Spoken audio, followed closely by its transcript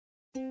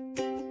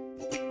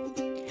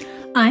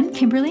I'm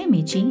Kimberly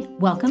Amici.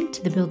 Welcome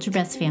to the Build Your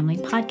Best Family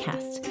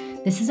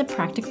podcast. This is a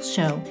practical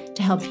show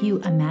to help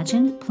you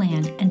imagine,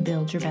 plan, and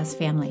build your best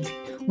family.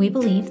 We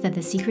believe that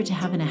the secret to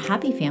having a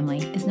happy family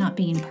is not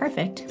being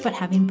perfect, but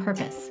having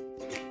purpose.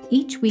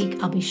 Each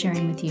week, I'll be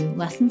sharing with you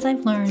lessons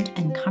I've learned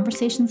and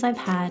conversations I've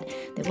had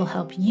that will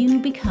help you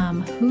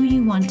become who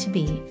you want to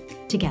be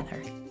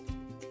together.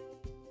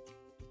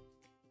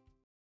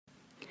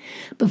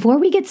 Before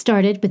we get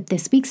started with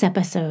this week's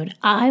episode,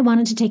 I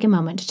wanted to take a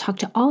moment to talk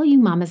to all you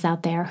mamas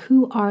out there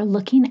who are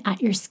looking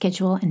at your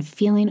schedule and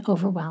feeling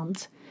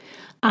overwhelmed.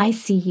 I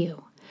see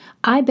you.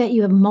 I bet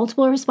you have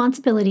multiple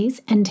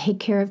responsibilities and take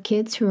care of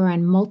kids who are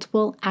in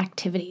multiple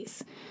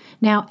activities.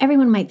 Now,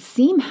 everyone might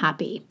seem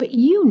happy, but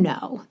you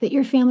know that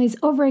your family's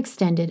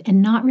overextended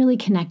and not really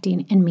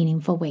connecting in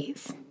meaningful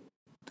ways.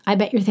 I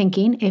bet you're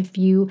thinking if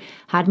you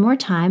had more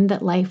time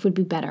that life would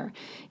be better.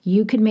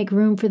 You could make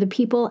room for the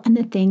people and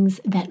the things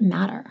that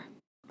matter.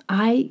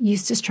 I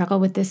used to struggle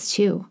with this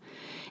too.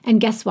 And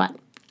guess what?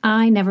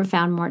 I never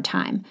found more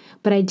time,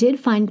 but I did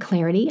find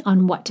clarity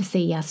on what to say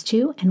yes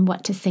to and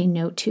what to say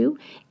no to.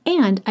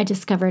 And I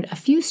discovered a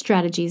few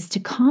strategies to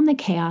calm the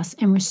chaos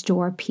and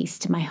restore peace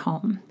to my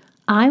home.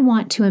 I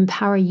want to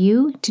empower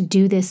you to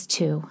do this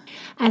too.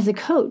 As a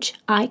coach,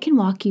 I can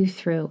walk you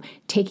through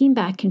taking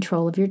back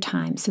control of your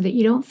time so that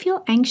you don't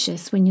feel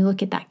anxious when you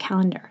look at that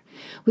calendar.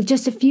 With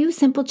just a few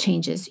simple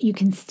changes, you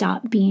can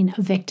stop being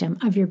a victim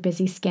of your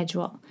busy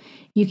schedule.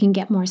 You can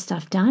get more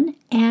stuff done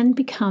and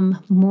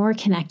become more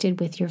connected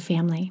with your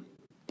family.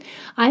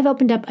 I've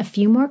opened up a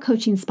few more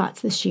coaching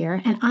spots this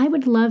year, and I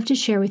would love to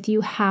share with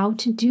you how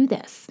to do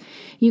this.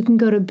 You can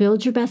go to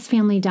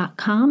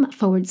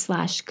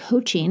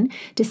buildyourbestfamily.com/coaching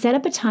to set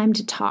up a time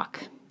to talk.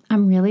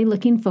 I'm really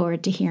looking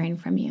forward to hearing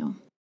from you.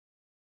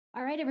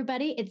 All right,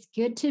 everybody, it's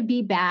good to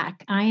be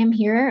back. I am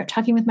here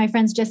talking with my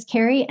friends Jess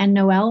Carey and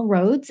Noelle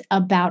Rhodes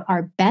about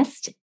our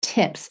best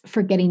tips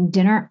for getting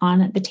dinner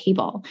on the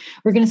table.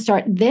 We're going to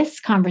start this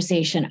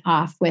conversation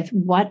off with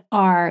what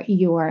are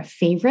your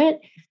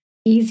favorite,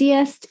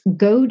 easiest,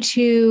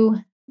 go-to,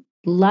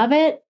 love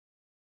it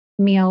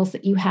meals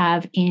that you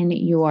have in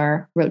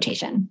your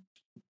rotation?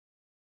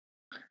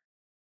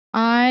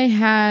 I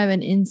have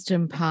an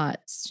Instant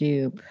Pot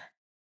soup.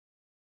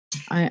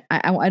 I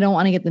don't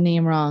want to get the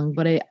name wrong,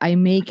 but I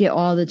make it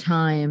all the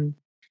time.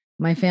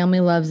 My family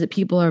loves it.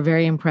 People are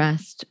very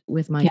impressed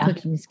with my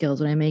cooking skills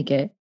when I make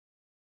it,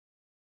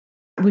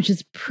 which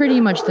is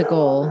pretty much the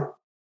goal.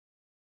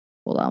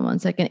 Hold on one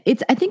second.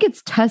 I think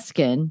it's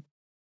Tuscan,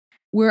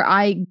 where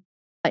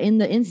in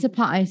the Instant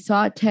Pot, I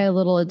saute a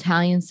little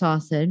Italian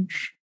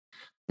sausage.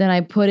 Then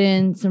I put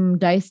in some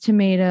diced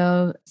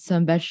tomato,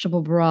 some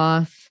vegetable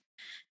broth.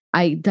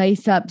 I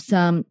dice up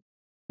some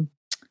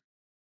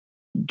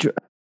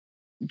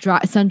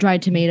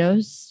sun-dried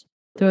tomatoes,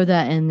 throw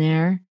that in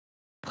there,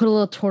 put a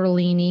little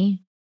tortellini,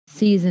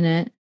 season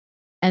it,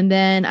 and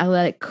then I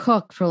let it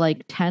cook for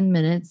like 10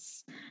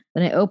 minutes.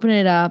 Then I open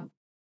it up,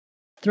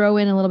 throw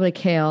in a little bit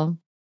of kale,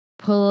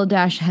 put a little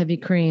dash of heavy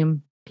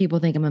cream. People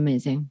think I'm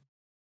amazing.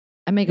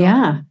 I make it all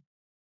the time.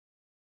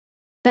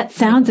 That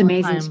sounds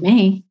amazing to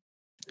me.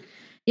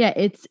 Yeah,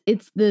 it's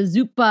the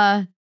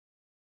Zuppa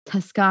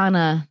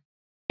Toscana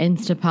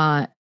Instant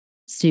Pot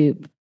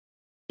soup.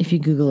 If you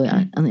Google it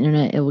on the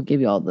internet, it will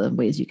give you all the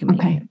ways you can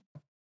make it.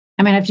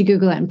 I might have to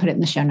Google it and put it in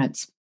the show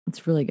notes.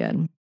 It's really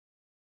good.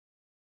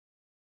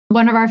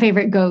 One of our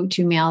favorite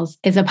go-to meals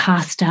is a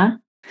pasta.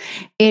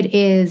 It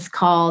is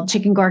called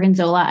chicken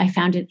gorgonzola. I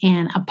found it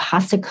in a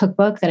pasta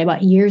cookbook that I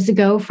bought years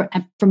ago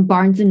from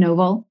Barnes &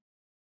 Noble.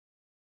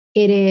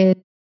 It is,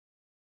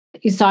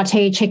 you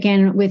saute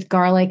chicken with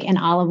garlic and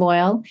olive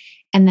oil.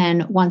 And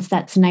then once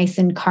that's nice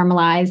and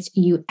caramelized,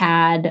 you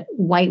add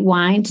white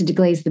wine to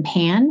deglaze the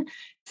pan,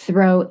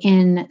 throw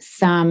in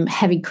some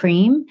heavy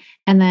cream,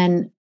 and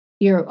then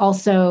you're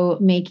also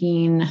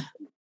making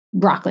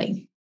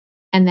broccoli.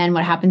 And then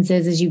what happens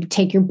is you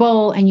take your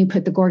bowl and you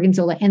put the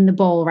gorgonzola in the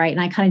bowl, right?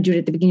 And I kind of do it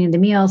at the beginning of the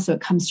meal so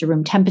it comes to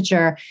room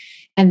temperature.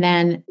 And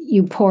then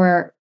you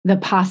pour the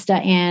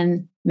pasta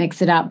in,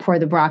 mix it up, pour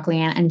the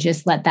broccoli in, and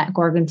just let that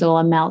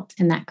gorgonzola melt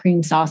in that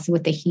cream sauce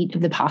with the heat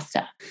of the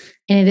pasta.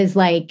 And it is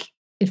like,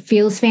 it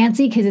feels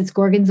fancy because it's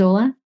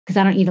gorgonzola, because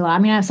I don't eat a lot. I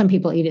mean, I have some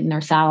people eat it in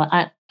their salad.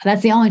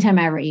 That's the only time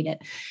I ever eat it.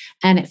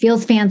 And it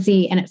feels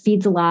fancy and it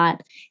feeds a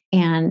lot.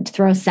 And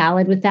throw a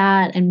salad with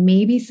that and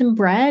maybe some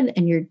bread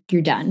and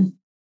you're done.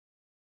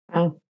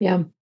 Oh,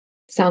 yeah.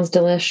 Sounds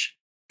delish.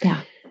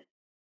 Yeah.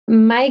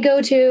 My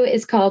go-to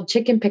is called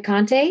chicken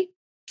picante.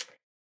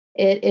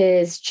 It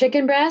is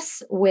chicken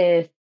breasts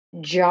with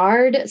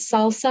jarred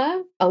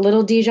salsa, a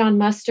little Dijon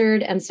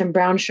mustard, and some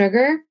brown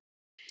sugar.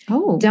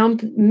 Oh.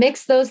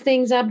 Mix those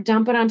things up,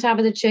 dump it on top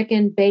of the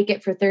chicken, bake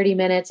it for 30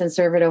 minutes, and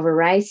serve it over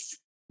rice.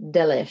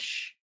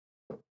 Delish.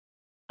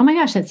 Oh my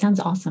gosh, that sounds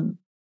awesome.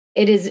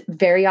 It is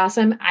very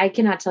awesome. I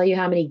cannot tell you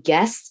how many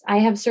guests I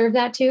have served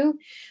that to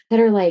that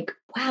are like,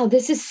 wow,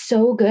 this is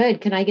so good.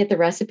 Can I get the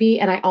recipe?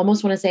 And I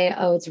almost want to say,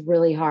 oh, it's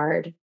really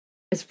hard.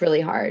 It's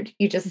really hard.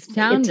 It takes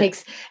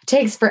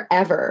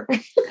forever.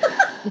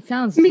 It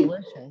sounds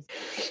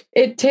delicious.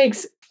 It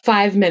takes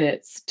 5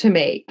 minutes to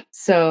make.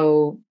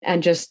 So,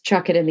 and just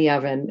chuck it in the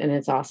oven and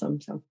it's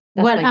awesome. So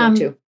that's my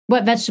go-to.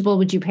 What vegetable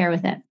would you pair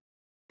with it?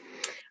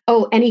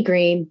 Oh, any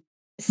green,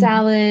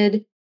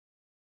 salad,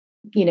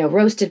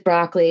 roasted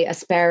broccoli,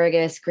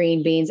 asparagus,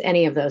 green beans,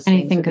 any of those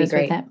things would be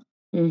great. With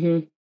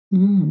it.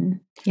 Mm-hmm.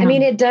 I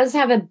mean, it does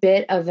have a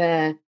bit of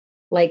a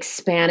like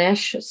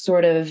Spanish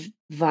sort of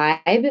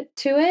vibe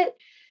to it.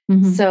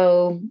 Mm-hmm.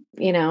 So,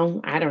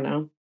 I don't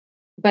know,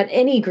 but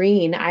any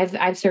green,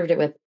 I've served it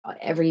with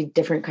every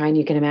different kind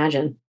you can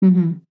imagine.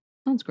 Mm-hmm.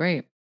 Sounds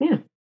great. Yeah.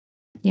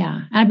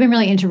 Yeah. I've been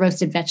really into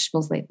roasted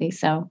vegetables lately.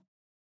 So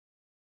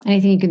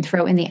anything you can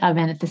throw in the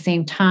oven at the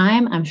same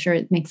time, I'm sure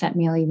it makes that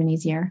meal even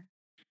easier.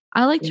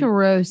 I like to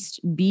roast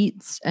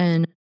beets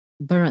and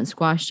butternut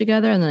squash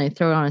together, and then I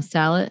throw it on a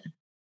salad.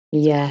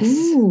 Yes.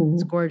 Ooh.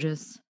 It's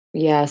gorgeous.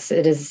 Yes,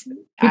 it is.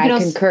 I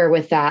concur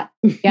with that.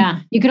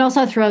 Yeah. You could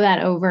also throw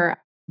that over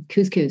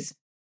couscous.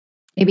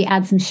 Maybe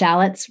add some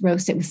shallots,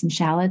 roast it with some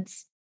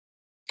shallots.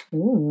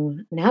 Ooh,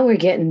 now we're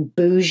getting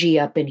bougie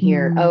up in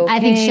here. Okay. I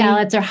think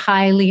shallots are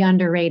highly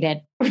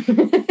underrated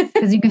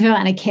because you can throw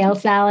it in a kale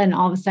salad and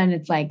all of a sudden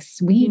it's like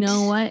sweet. You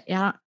know what?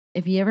 Yeah.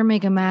 If you ever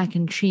make a mac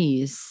and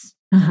cheese,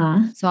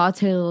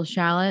 saute a little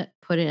shallot,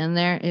 put it in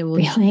there. It will.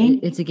 Really?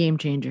 It's a game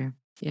changer.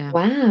 Yeah.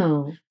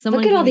 Wow.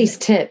 Look at all these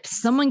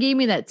tips. Someone gave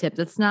me that tip.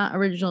 That's not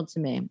original to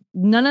me.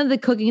 None of the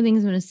cooking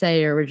things I'm going to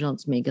say are original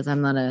to me because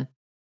I'm not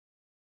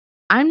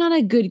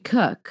a good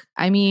cook.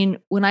 I mean,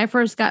 when I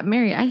first got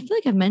married, I feel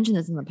like I've mentioned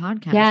this in the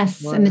podcast. Yes,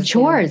 before. And the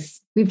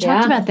chores. We've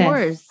talked about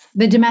this.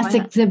 The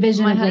domestic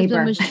division of labor. My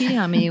husband was cheating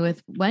on me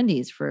with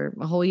Wendy's for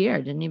a whole year.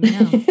 Didn't even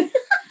know.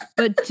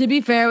 But to be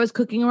fair, I was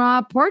cooking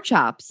raw pork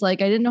chops.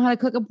 Like I didn't know how to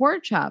cook a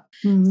pork chop.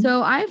 Mm-hmm.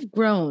 So I've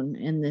grown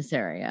in this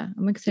area.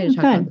 I'm excited to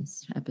talk about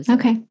this episode.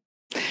 Okay.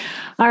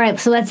 All right.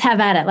 So let's have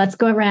at it. Let's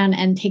go around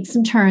and take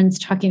some turns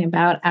talking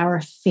about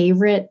our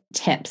favorite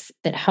tips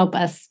that help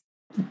us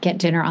get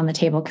dinner on the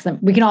table because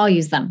we can all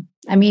use them.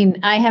 I mean,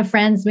 I have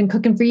friends been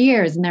cooking for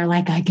years and they're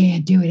like, I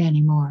can't do it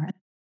anymore.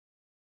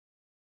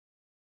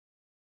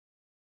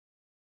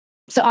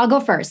 So I'll go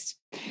first.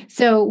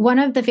 So one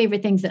of the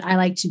favorite things that I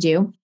like to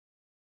do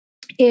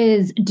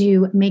is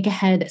do make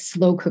ahead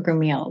slow cooker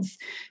meals.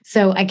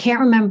 So I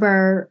can't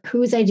remember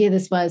whose idea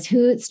this was,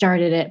 who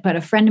started it, but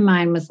a friend of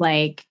mine was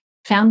like,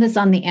 found this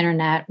on the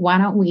internet. Why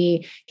don't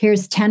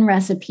here's 10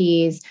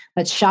 recipes.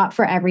 Let's shop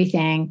for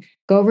everything,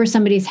 go over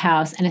somebody's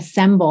house and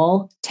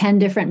assemble 10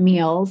 different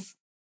meals.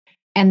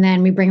 And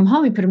then we bring them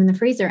home, we put them in the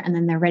freezer and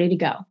then they're ready to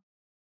go.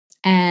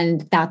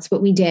 And that's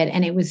what we did.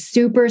 And it was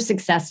super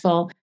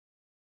successful.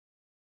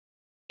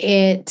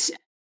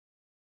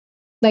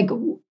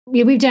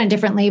 We've done it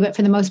differently, but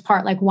for the most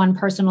part, like one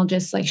person will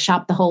just like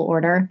shop the whole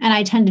order. And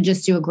I tend to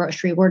just do a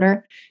grocery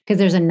order because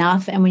there's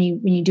enough. And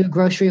when you do a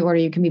grocery order,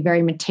 you can be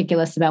very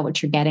meticulous about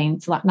what you're getting.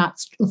 It's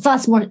less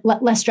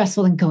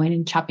stressful than going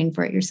and shopping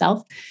for it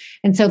yourself.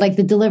 And so like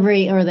the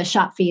delivery or the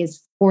shop fee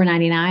is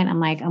 $4.99. I'm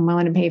like, I'm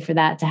willing to pay for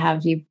that to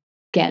have you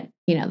get,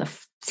 the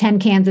 10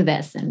 cans of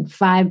this and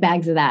 5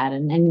 bags of that.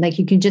 And like,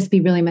 you can just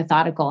be really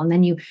methodical. And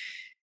then you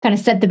kind of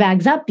set the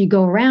bags up, you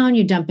go around,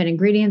 you dump in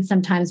ingredients.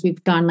 Sometimes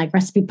we've gone like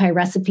recipe by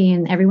recipe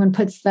and everyone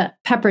puts the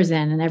peppers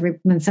in and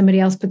then somebody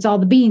else puts all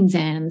the beans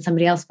in and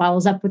somebody else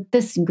follows up with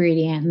this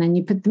ingredient and then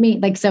you put the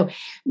meat. Like, so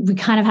we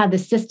kind of have the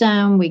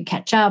system, we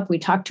catch up, we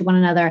talk to one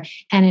another,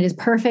 and it is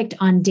perfect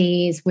on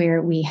days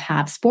where we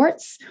have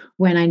sports,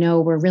 when I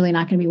know we're really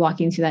not going to be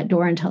walking through that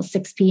door until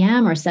 6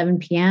 p.m. or 7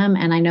 p.m.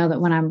 And I know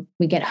that when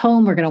we get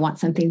home, we're going to want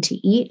something to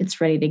eat. It's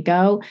ready to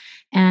go.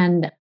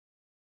 And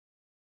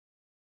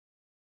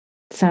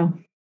so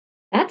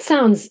that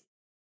sounds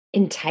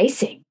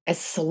enticing. A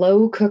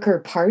slow cooker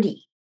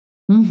party.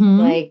 Mm-hmm.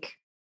 Like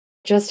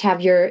just have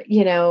your,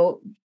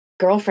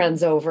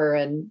 girlfriends over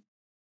and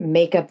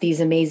make up these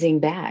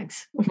amazing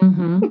bags.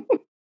 Mm-hmm.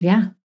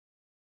 Yeah.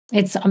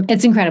 It's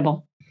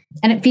incredible.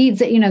 And it feeds,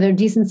 they're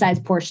decent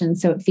sized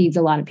portions. So it feeds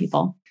a lot of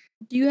people.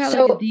 Do you have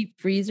like a deep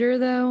freezer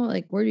though?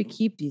 Like where do you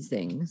keep these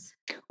things?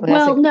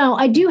 Well, no,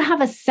 I do have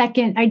a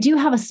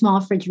small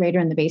refrigerator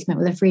in the basement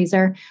with a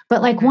freezer,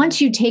 but like once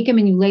you take them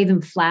and you lay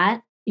them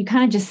flat, you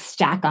kind of just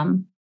stack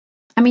them.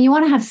 I mean, you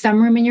want to have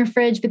some room in your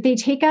fridge, but they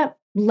take up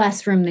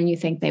less room than you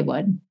think they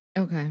would.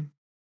 Okay.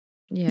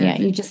 Yeah. Yeah.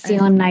 You just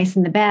seal them nice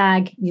in the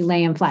bag. You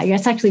lay them flat.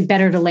 It's actually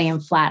better to lay them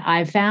flat,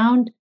 I've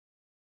found.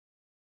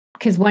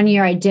 Because one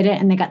year I did it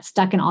and they got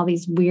stuck in all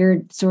these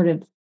weird sort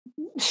of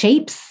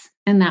shapes.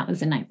 And that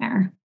was a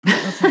nightmare,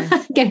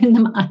 getting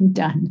them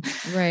undone.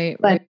 Right.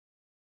 But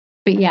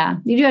yeah,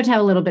 you do have to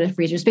have a little bit of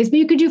freezer space, but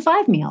you could do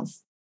 5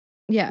 meals.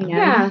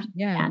 Yeah.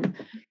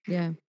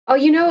 Yeah.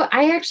 Oh,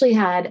 I actually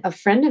had a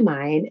friend of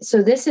mine.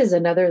 So this is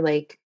another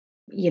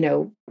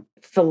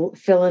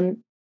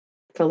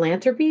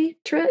philanthropy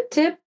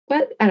tip.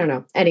 What? I don't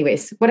know.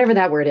 Anyways, whatever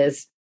that word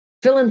is.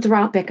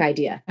 Philanthropic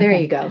idea. There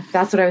you go.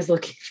 That's what I was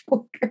looking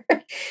for.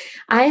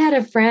 I had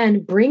a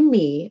friend bring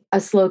me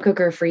a slow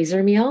cooker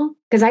freezer meal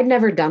because I'd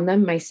never done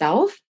them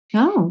myself.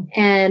 Oh,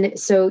 And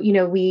so,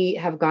 we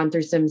have gone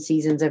through some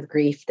seasons of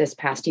grief this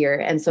past year.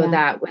 And so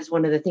that was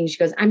one of the things. She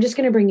goes, I'm just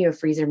going to bring you a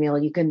freezer meal.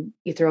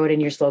 You throw it in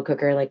your slow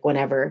cooker, like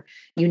whenever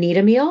you need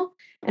a meal.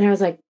 And I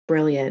was like,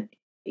 brilliant,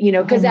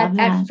 because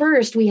at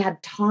first we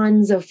had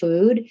tons of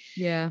food.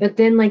 Yeah. But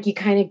then like you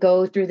kind of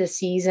go through the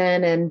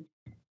season and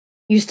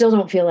you still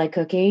don't feel like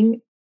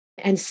cooking.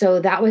 And so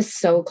that was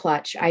so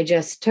clutch. I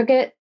just took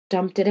it,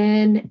 dumped it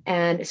in.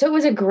 And so it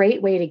was a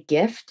great way to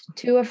gift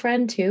to a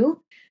friend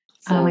too.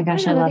 So, oh my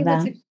gosh, I love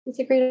that. That's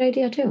a great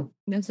idea too.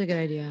 That's a good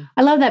idea.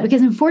 I love that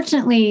because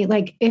unfortunately,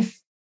 like if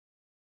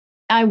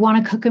I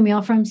want to cook a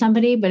meal from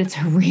somebody, but it's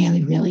a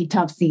really, really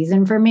tough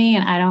season for me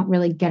and I don't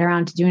really get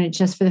around to doing it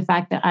just for the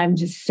fact that I'm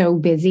just so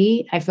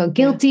busy. I feel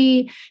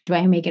guilty. Yeah. Do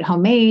I make it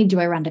homemade?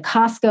 Do I run to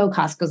Costco?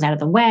 Costco's out of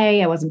the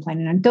way. I wasn't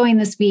planning on going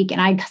this week.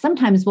 And I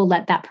sometimes will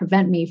let that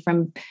prevent me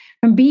from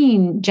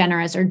being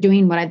generous or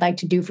doing what I'd like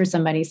to do for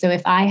somebody. So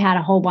if I had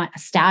a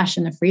stash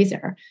in the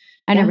freezer,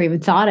 I never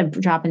even thought of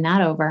dropping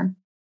that over.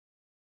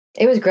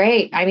 It was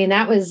great. I mean,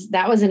 that was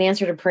an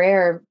answer to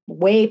prayer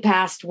way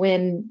past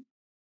when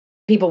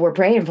people were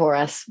praying for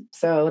us.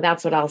 So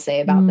that's what I'll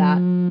say about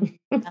that.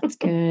 That's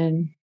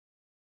good.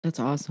 That's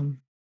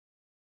awesome.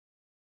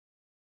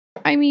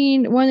 I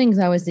mean, one of the things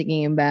I was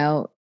thinking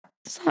about,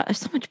 there's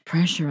so much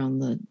pressure on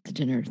the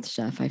dinner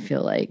stuff. I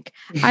feel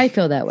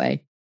that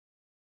way.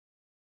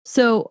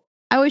 So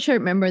I always try to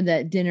remember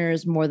that dinner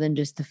is more than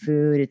just the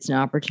food. It's an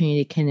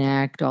opportunity to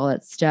connect, all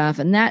that stuff.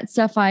 And that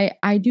stuff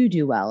I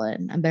do well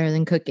in. I'm better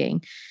than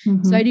cooking.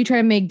 Mm-hmm. So I do try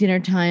to make dinner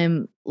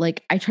time,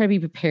 like I try to be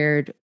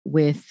prepared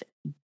with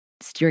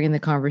steering the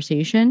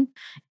conversation,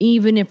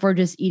 even if we're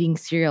just eating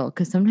cereal,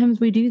 because sometimes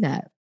we do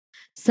that.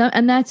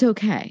 And that's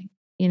okay.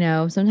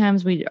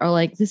 Sometimes we are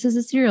like, this is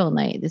a cereal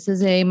night. This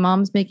is a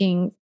mom's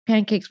making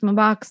pancakes from a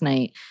box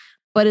night.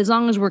 But as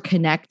long as we're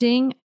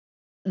connecting,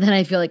 then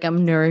I feel like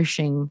I'm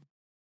nourishing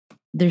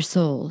their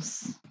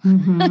souls.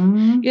 Mm-hmm.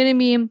 You know what I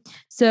mean?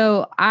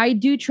 So I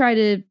do try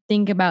to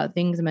think about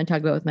things I'm going to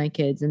talk about with my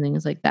kids and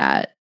things like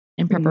that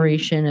in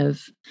preparation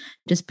of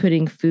just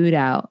putting food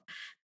out.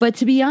 But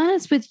to be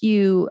honest with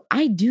you,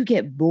 I do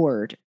get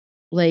bored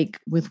like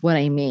with what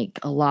I make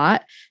a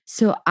lot.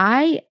 So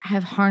I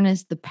have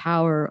harnessed the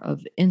power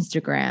of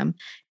Instagram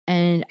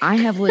and I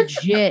have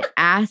legit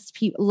asked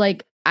people,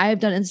 like I've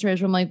done Instagrams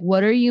where I'm like,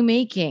 what are you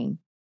making?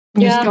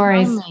 Your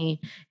stories.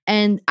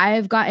 And I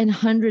have gotten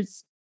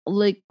hundreds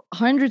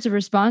of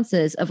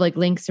responses of like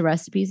links to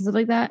recipes and stuff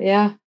like that.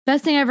 Yeah.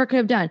 Best thing I ever could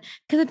have done.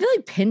 Because I feel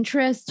like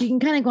Pinterest, you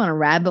can kind of go on a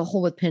rabbit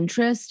hole with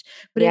Pinterest.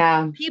 But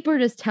if people are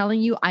just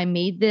telling you, I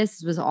made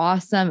this, it was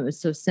awesome. It was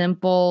so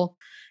simple.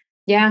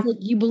 Yeah. Like,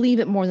 you believe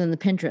it more than the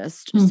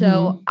Pinterest. Mm-hmm.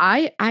 So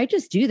I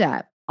just do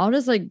that. I'll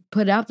just like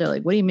put it out there.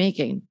 Like, what are you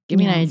making? Give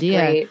me an idea.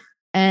 Great.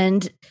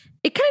 And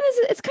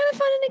it's kind of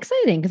fun and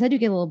exciting because I do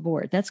get a little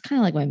bored. That's kind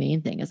of like my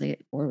main thing is I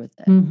get bored with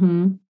it.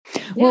 Mm-hmm.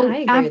 Well,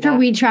 after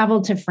we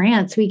traveled to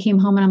France, we came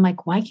home and I'm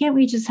like, why can't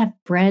we just have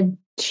bread,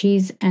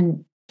 cheese,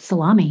 and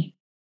salami?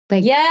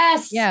 Like,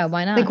 yes. Yeah.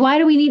 Why not? Like, why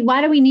do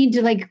we need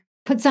to like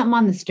put something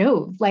on the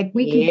stove? Like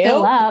we can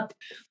fill up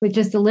with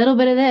just a little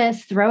bit of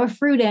this, throw a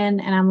fruit in.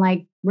 And I'm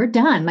like, we're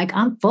done. Like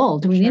I'm full.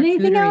 Do we need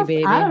anything else?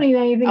 Baby. I don't need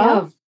anything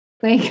else.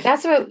 Like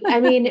that's what, I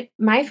mean,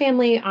 my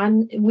family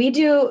we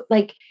do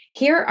like,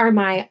 here are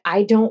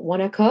I don't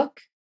want to cook.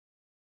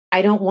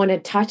 I don't want to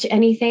touch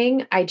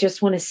anything. I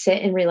just want to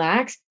sit and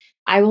relax.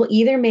 I will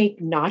either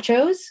make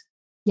nachos.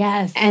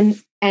 Yes.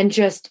 And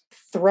just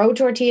throw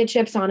tortilla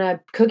chips on a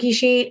cookie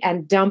sheet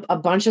and dump a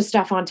bunch of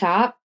stuff on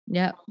top.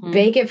 Yeah.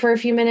 Bake it for a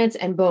few minutes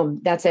and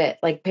boom, that's it.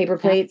 Like paper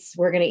plates,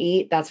 we're going to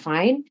eat. That's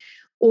fine.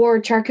 Or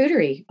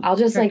charcuterie. I'll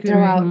just like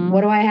throw out,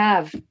 what do I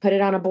have? Put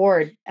it on a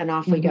board and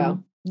off we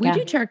go. We do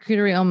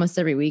charcuterie almost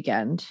every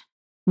weekend.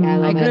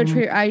 Yeah, I go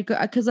to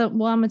because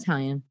I'm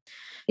Italian.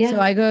 Yeah. So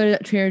I go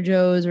to Trader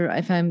Joe's, or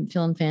if I'm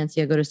feeling fancy,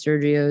 I go to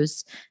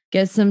Sergio's,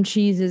 get some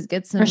cheeses,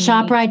 get some. Or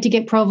ShopRite to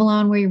get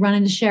provolone where you run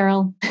into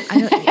Cheryl.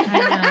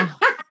 I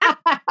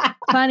know.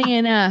 Funny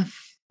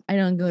enough, I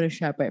don't go to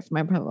ShopRite for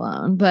my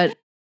provolone, but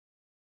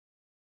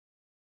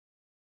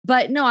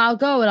no, I'll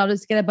go and I'll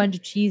just get a bunch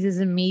of cheeses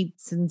and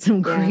meats and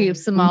some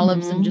grapes, some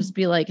olives, and just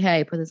be like,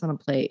 hey, put this on a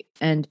plate.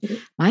 And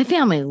my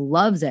family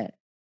loves it.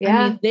 Yeah.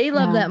 I mean, they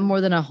love that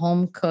more than a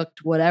home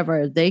cooked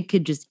whatever. They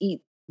could just eat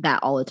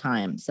that all the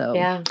time. So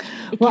yeah.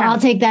 Well, I'll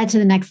take that to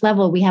the next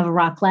level. We have a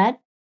raclette.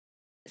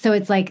 So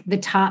it's like the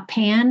top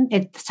pan,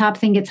 the top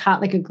thing gets hot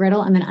like a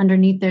griddle. And then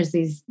underneath there's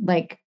these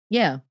like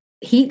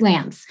heat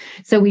lamps.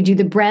 So we do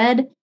the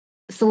bread,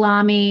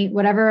 salami,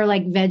 whatever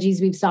like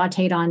veggies we've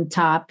sauteed on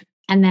top,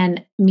 and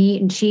then meat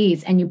and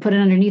cheese. And you put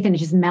it underneath and it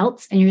just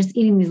melts. And you're just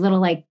eating these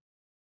little like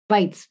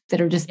bites that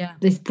are just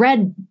this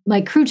bread,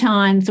 like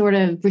crouton sort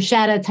of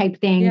bruschetta type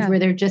things where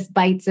they're just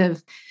bites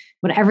of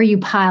whatever you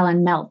pile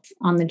and melt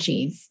on the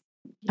cheese.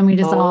 And we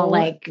just all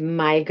like,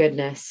 my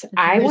goodness,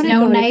 I want to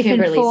no go knife to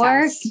and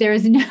fork. house.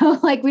 There's no,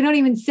 like, we don't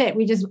even sit.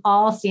 We just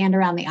all stand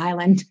around the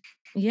island.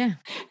 Yeah.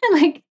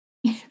 And like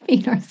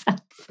feed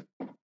ourselves.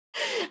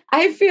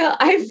 I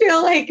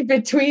feel like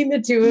between the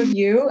two of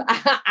you,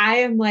 I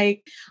am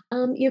like,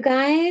 you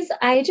guys,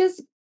 I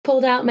just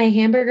pulled out my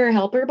hamburger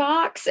helper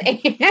box and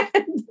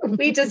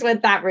we just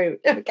went that route.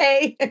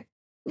 Okay.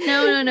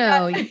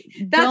 No.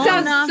 That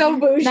sounds so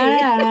bougie.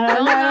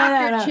 Don't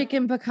knock your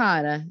chicken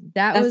piccata.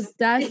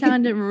 That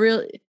sounded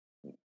really.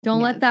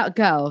 Don't let that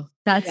go.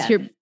 That's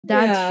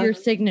your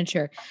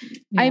signature.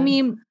 Yeah. I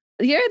mean,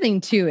 the other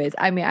thing too is,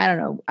 I mean, I don't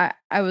know.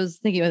 I was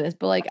thinking about this,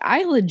 but like,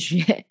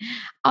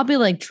 I'll be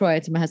like Troy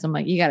to my husband, I'm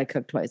like, you got to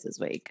cook twice this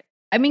week.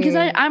 I mean,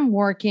 because I'm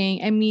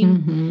working. I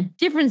mean,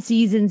 different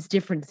seasons,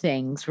 different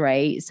things,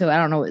 right? So I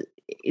don't know.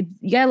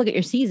 You got to look at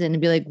your season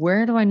and be like,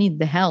 where do I need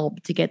the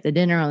help to get the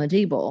dinner on the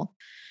table?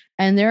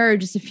 And there are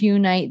just a few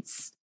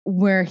nights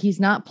where he's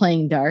not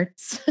playing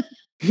darts.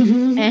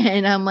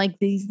 And I'm like,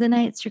 these are the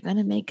nights you're going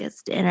to make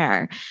us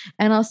dinner.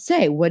 And I'll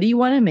say, what do you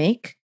want to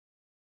make?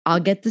 I'll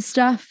get the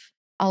stuff.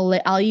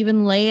 I'll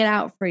even lay it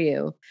out for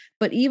you.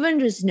 But even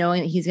just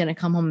knowing that he's going to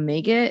come home and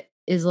make it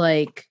is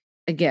like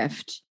a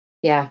gift.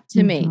 Yeah.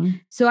 To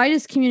me. So I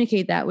just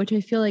communicate that, which I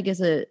feel like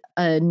is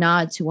a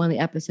nod to one of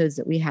the episodes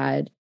that we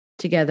had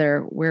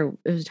together where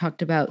it was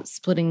talked about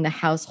splitting the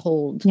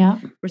household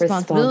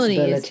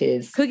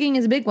responsibilities. Cooking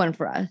is a big one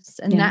for us.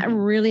 And that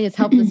really has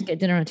helped us get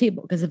dinner on the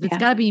table. Because if it's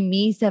got to be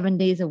me 7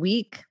 days a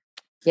week,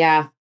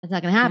 that's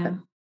not going to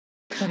happen.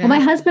 Well,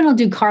 my husband will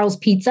do Carl's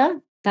Pizza.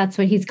 That's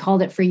what he's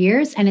called it for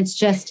years. And it's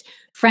just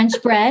French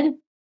bread,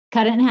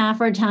 cut it in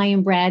half, or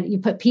Italian bread. You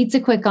put pizza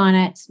quick on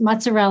it,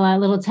 mozzarella, a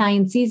little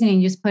Italian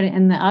seasoning, you just put it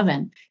in the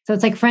oven. So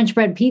it's like French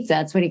bread pizza.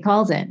 That's what he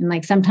calls it. And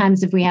like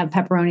sometimes if we have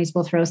pepperonis,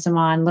 we'll throw some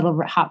on, little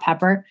hot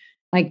pepper.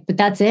 Like, but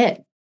that's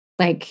it.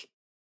 Like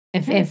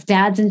if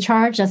dad's in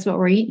charge, that's what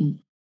we're eating.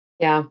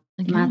 Yeah.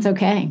 And that's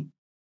okay.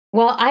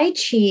 Well, I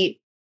cheat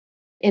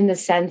in the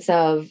sense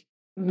of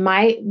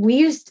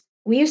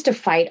we used to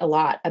fight a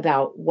lot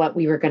about what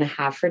we were going to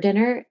have for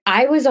dinner.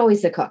 I was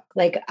always the cook.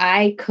 Like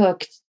I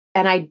cooked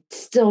and I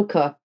still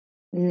cook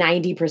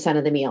 90%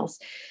 of the meals.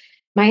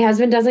 My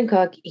husband doesn't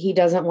cook. He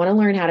doesn't want to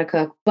learn how to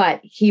cook, but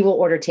he will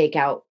order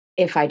takeout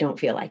if I don't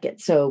feel like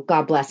it. So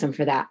God bless him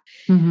for that.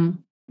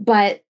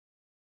 But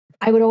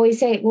I would always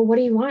say, well, what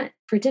do you want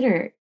for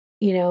dinner?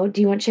 You know,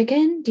 do you want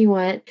chicken? Do you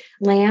want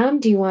lamb?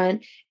 Do you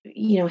want,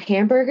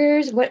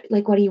 hamburgers? What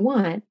do you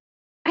want?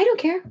 I don't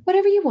care.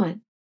 Whatever you want.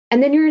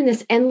 And then you're in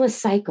this endless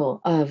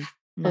cycle of,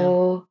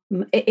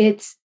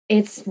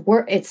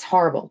 it's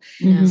horrible.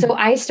 So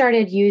I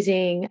started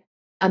using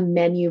a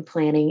menu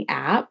planning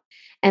app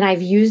and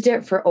I've used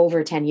it for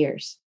over 10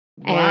 years.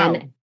 Wow.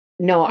 And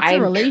no, That's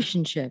a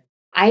relationship.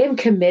 I am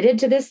committed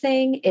to this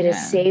thing. It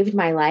has saved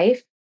my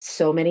life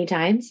so many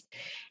times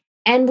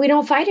and we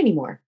don't fight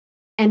anymore.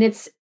 And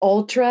it's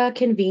ultra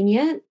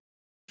convenient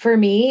for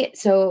me.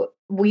 So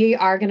we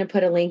are going to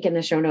put a link in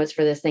the show notes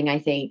for this thing, I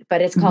think,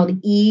 but it's called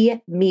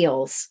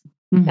eMeals.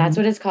 That's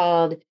what it's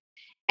called.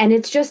 And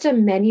it's just a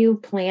menu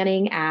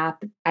planning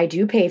app. I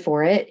do pay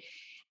for it.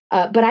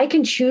 But I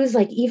can choose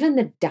like even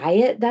the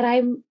diet that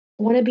I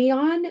want to be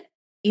on.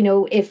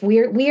 If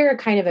we are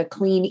kind of a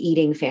clean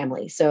eating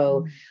family.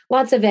 So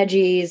lots of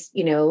veggies,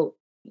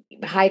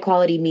 high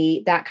quality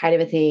meat, that kind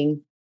of a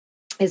thing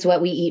is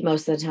what we eat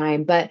most of the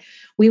time. But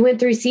we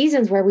went through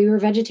seasons where we were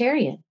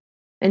vegetarian.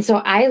 And so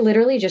I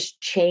literally just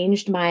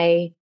changed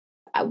I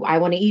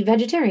want to eat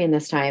vegetarian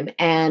this time.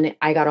 And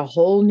I got a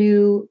whole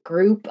new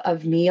group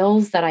of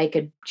meals that I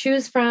could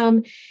choose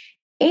from.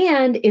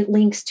 And it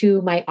links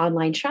to my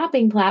online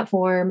shopping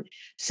platform.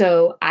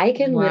 So I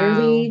can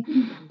literally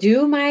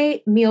do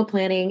my meal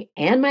planning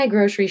and my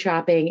grocery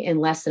shopping in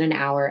less than an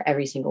hour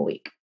every single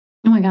week.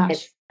 Oh my gosh.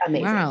 It's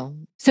amazing. Wow.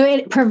 So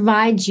it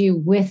provides you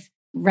with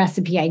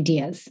recipe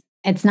ideas.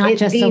 It's not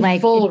just the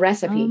full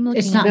recipe.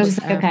 It's not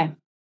just okay.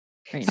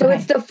 Right. So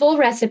it's the full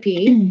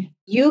recipe.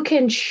 You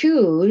can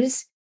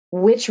choose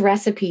which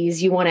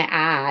recipes you want to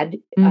add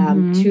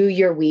to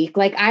your week.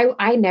 Like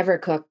I never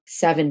cook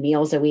 7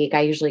 meals a week.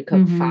 I usually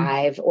cook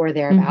 5 or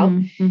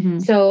thereabout.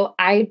 So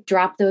I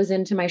drop those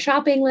into my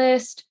shopping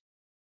list.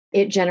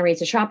 It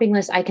generates a shopping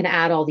list. I can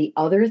add all the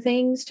other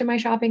things to my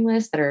shopping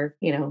list that are,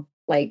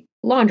 like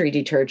laundry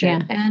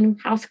detergent and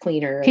house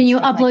cleaner. Can you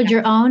upload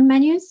your own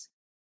menus?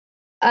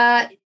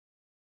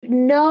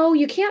 No,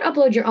 you can't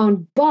upload your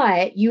own,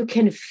 but you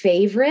can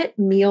favorite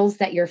meals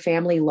that your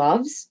family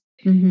loves.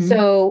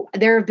 So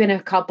there have been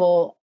a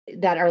couple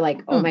that are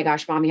like, oh my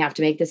gosh, Mom, you have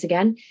to make this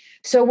again.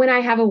 So when I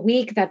have a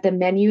week that the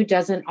menu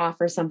doesn't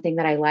offer something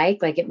that I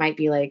like it might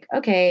be like,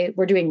 okay,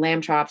 we're doing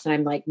lamb chops. And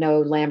I'm like, no,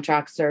 lamb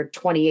chops are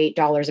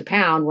 $28 a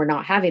pound. We're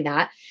not having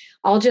that.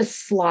 I'll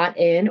just slate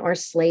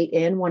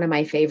in one of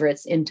my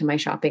favorites into my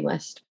shopping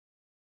list.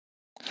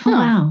 Oh,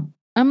 wow.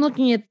 I'm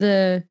looking at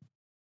it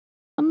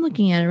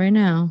right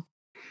now.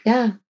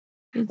 Yeah.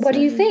 What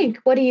do you think?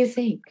 What do you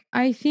think?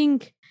 I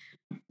think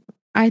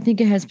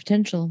it has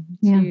potential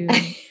to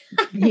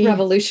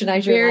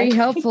revolutionize your life. Very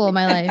helpful in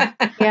my life.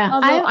 Yeah.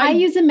 I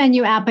use a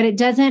menu app, but it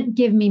doesn't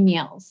give me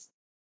meals.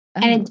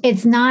 And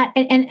it's not,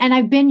 and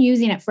I've been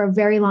using it for a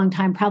very long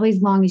time, probably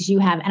as long as you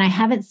have. And I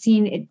haven't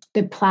seen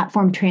the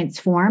platform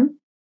transform.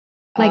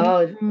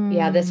 Like,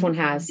 yeah, this one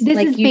has. this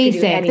like is you could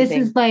do basic. This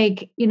anything. is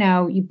like,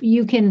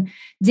 you can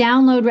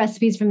download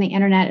recipes from the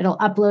internet. It'll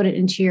upload it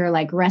into your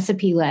like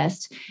recipe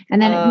list. And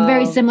then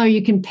very Oh. similar,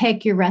 you can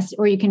pick your recipe,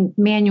 or you can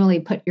manually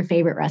put your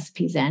favorite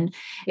recipes in.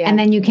 Yeah. And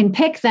then you can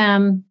pick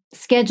them,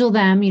 schedule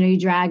them, you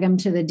drag them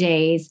to the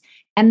days,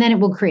 and then it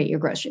will create your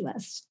grocery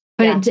list.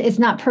 But it's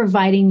not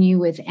providing you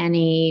with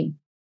any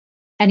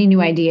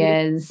new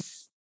ideas.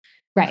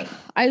 Right.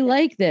 I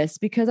like this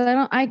because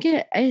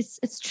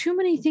it's too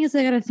many things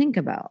I got to think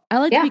about. I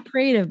like to be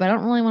creative, but I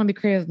don't really want to be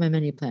creative with my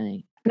menu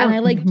planning. No. And I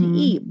like to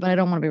eat, but I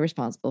don't want to be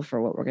responsible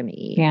for what we're going to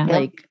eat. Yeah.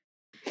 Like,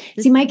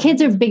 see, my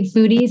kids are big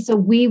foodies, so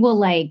we will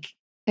like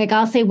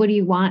I'll say, what do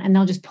you want? And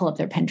they'll just pull up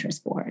their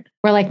Pinterest board.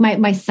 Or like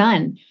my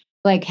son,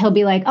 like he'll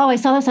be like, oh, I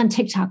saw this on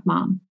TikTok,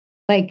 mom.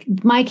 Like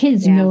my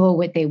kids know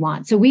what they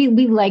want. So we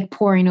like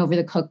poring over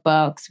the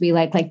cookbooks. We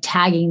like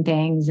tagging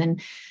things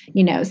and,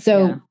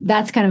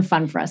 that's kind of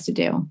fun for us to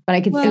do. But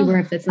I could see where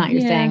if it's not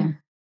your thing.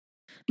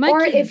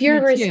 Or if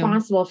you're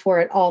responsible for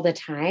it all the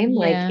time,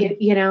 like,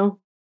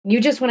 you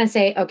just want to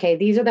say, okay,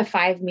 these are the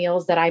 5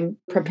 meals that I'm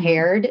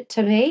prepared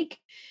to make.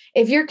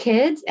 If your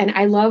kids, and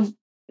I love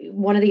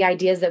one of the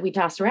ideas that we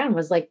tossed around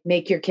was like,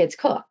 make your kids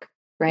cook,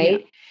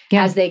 right?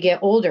 Yeah. As they get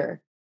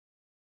older.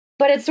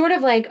 But it's sort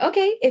of like,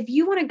 okay, if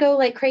you want to go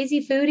like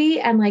crazy foodie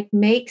and like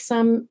make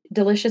some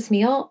delicious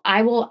meal,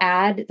 I will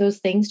add those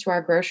things to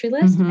our grocery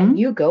list and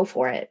you go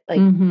for it. Like,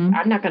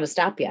 I'm not going to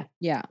stop you.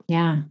 Yeah.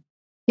 Yeah.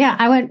 Yeah.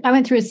 I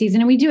went through a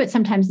season, and we do it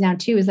sometimes now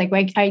too, is like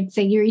I'd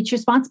say you're each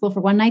responsible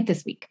for one night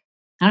this week.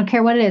 I don't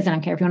care what it is. I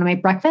don't care if you want to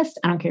make breakfast.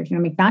 I don't care if you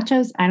want to make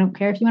nachos. I don't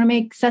care if you want to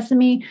make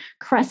sesame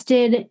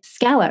crusted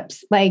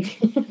scallops. Like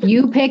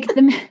you pick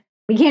them.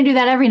 We can't do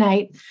that every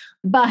night,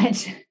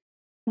 but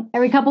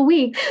every couple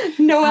weeks.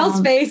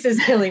 Noelle's face is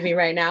killing me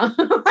right now.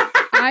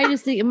 I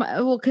just think,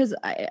 because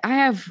I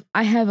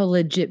have a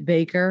legit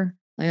baker.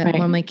 Like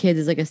one of my kids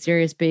is like a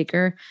serious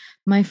baker.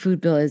 My food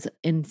bill is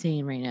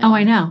insane right now. Oh,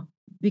 I know.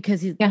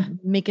 Because he's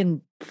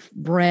making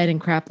bread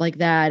and crap like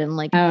that. And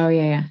like,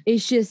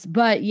 it's just,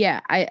 but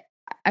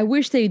I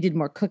wish they did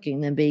more cooking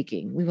than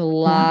baking. We have a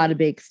lot of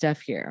baked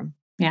stuff here.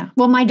 Yeah.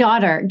 Well, my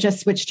daughter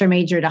just switched her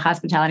major to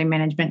hospitality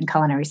management and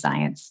culinary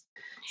science.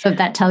 So if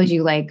that tells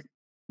you like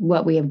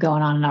what we have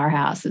going on in our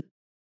house.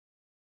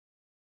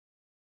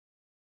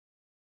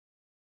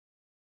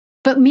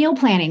 But meal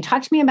planning,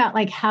 talk to me about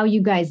like how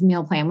you guys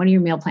meal plan. What are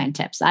your meal plan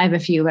tips? I have a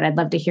few, but I'd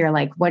love to hear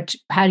like what do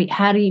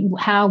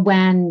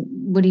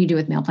you do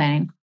with meal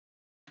planning?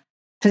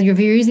 Because if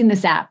you're using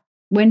this app,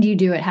 when do you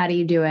do it? How do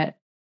you do it?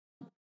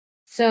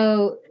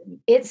 So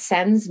it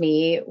sends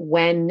me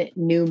when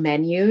new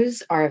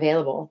menus are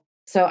available.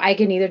 So I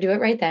can either do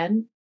it right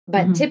then,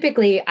 but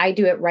typically I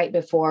do it right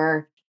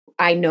before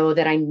I know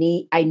that I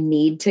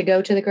need to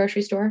go to the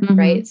grocery store,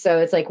 right? So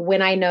it's like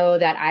when I know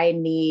that I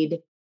need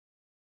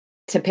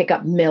to pick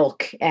up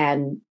milk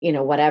and,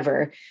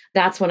 whatever,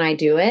 that's when I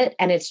do it.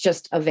 And it's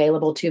just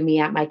available to me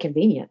at my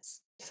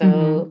convenience.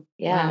 So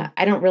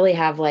I don't really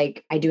have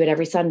like, I do it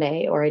every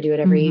Sunday or I do it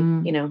every,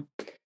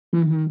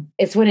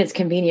 it's when it's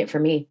convenient for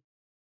me.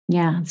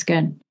 Yeah, it's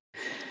good.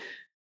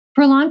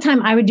 For a long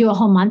time, I would do a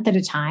whole month at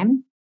a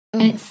time.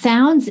 And it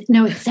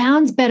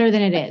sounds better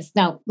than it is.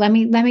 No, let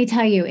me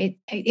tell you,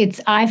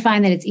 I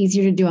find that it's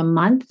easier to do a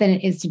month than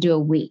it is to do a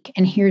week.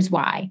 And here's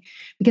why.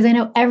 Because I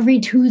know every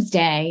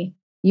Tuesday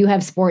you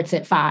have sports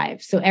at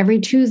 5. So every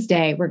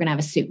Tuesday we're going to have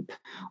a soup,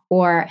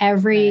 or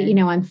every,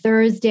 on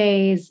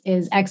Thursdays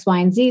is X, Y,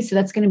 and Z. So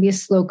that's going to be a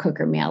slow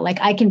cooker meal.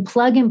 Like I can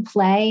plug and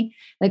play.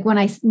 Like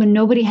when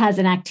nobody has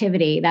an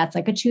activity, that's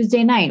like a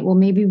Tuesday night. Well,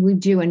 maybe we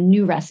do a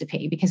new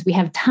recipe because we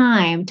have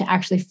time to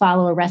actually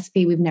follow a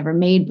recipe we've never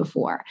made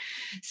before.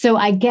 So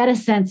I get a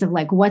sense of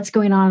like what's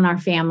going on in our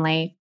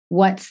family.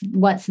 What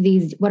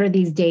are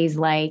these days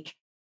like?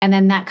 And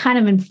then that kind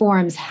of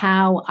informs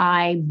how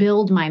I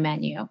build my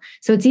menu.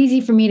 So it's easy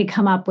for me to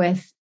come up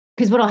with,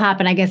 because what'll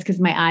happen, I guess,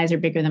 because my eyes are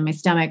bigger than my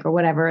stomach or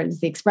whatever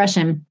is the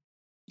expression,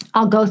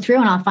 I'll go through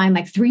and I'll find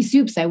like 3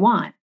 soups I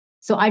want.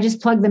 So I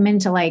just plug them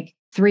into like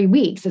 3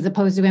 weeks, as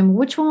opposed to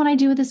which one would I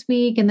do this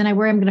week? And then I'm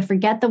going to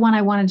forget the one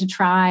I wanted to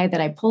try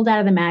that I pulled out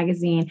of the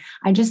magazine.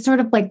 I just sort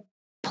of like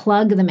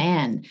plug them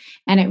in.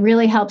 And it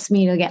really helps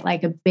me to get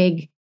like a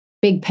big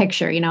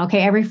picture,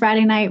 okay, every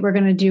Friday night we're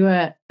going to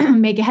do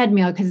make a head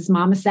meal because it's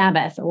Mama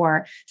Sabbath,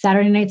 or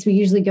Saturday nights we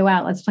usually go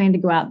out. Let's plan to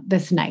go out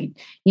this night,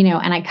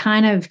 and I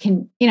kind of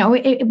can,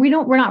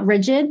 we're not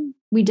rigid.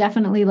 We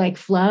definitely like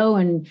flow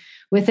and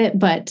with it,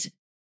 but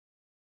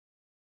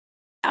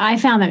I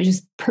found that was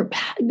just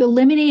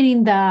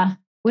eliminating the,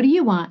 what do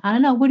you want? I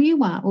don't know. What do you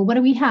want? Well, what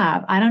do we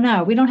have? I don't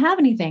know. We don't have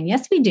anything.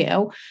 Yes, we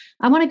do.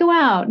 I want to go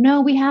out. No,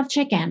 we have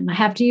chicken. I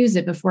have to use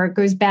it before it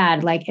goes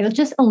bad. Like it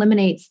just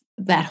eliminates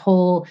that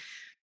whole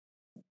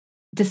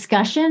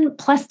discussion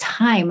plus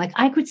time. Like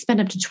I could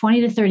spend up to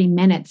 20 to 30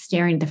 minutes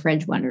staring at the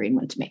fridge wondering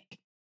what to make.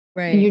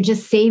 Right. And you're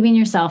just saving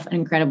yourself an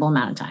incredible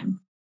amount of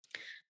time.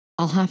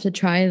 I'll have to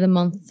try the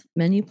month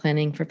menu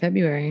planning for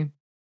February.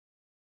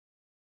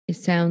 It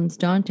sounds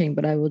daunting,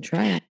 but I will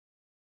try it.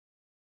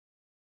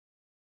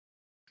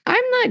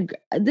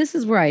 This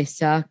is where I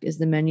suck, is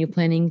the menu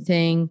planning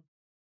thing.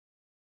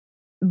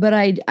 But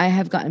I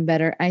have gotten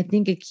better. I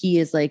think a key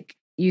is like,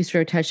 you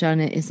sort of touched on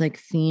it, is like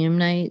theme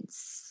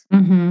nights.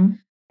 Mm-hmm.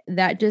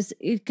 That just,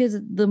 because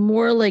the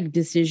more like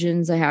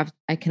decisions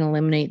I can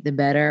eliminate, the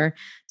better.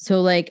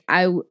 So like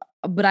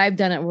but I've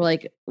done it where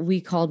like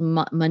we called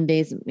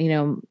Mondays,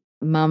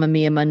 Mamma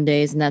Mia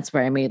Mondays, and that's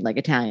where I made like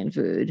Italian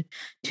food.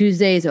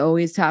 Tuesdays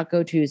always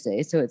Taco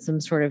Tuesday, so it's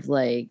some sort of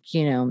like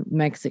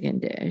Mexican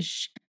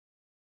dish.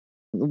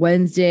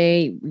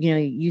 Wednesday,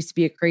 used to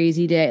be a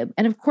crazy day,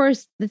 and of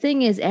course the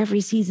thing is,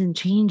 every season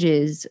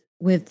changes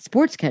with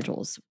sports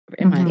schedules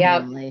in my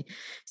family.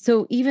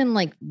 So even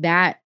like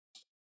that,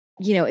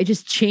 it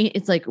just changed.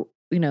 It's like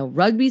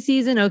rugby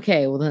season.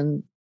 Okay, well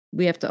then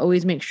we have to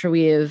always make sure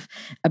we have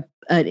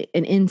an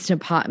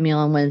instant pot meal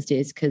on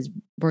Wednesdays because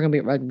we're gonna be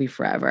at rugby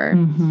forever.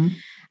 Mm-hmm.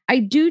 I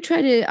do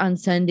try to on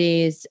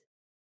Sundays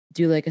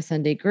do like a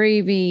Sunday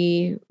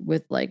gravy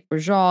with like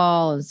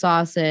brajol and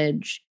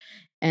sausage,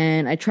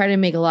 and I try to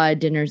make a lot of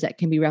dinners that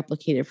can be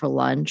replicated for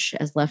lunch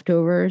as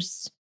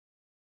leftovers,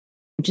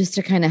 just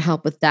to kind of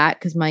help with that,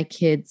 because my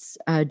kids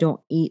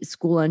don't eat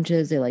school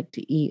lunches. They like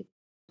to eat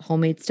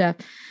homemade stuff.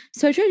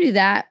 So I try to do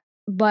that,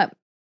 but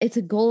it's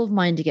a goal of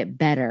mine to get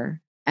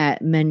better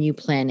at menu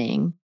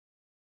planning.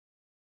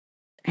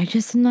 I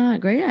just am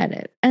not great at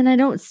it. And I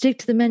don't stick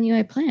to the menu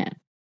I plan.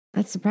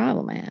 That's the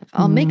problem I have.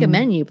 I'll make a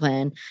menu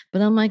plan,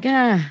 but I'm like,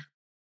 I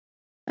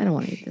don't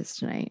want to eat this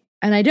tonight.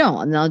 And I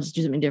don't, and I'll just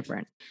do something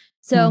different.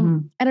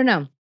 So I don't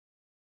know.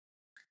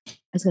 I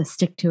just gotta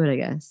stick to it, I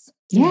guess.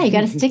 Yeah, you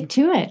got to stick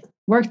to it.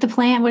 Work the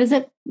plan. What is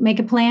it? Make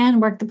a plan,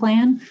 work the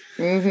plan.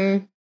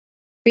 Mm-hmm.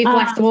 Be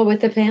flexible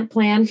with the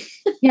plan.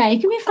 Yeah, you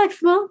can be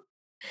flexible,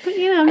 but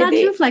not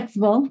too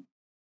flexible.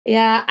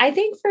 Yeah, I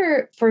think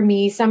for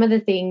me, some of the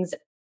things,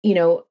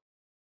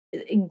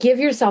 give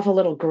yourself a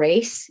little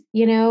grace,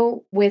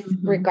 with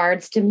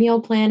regards to meal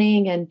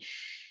planning. And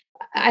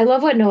I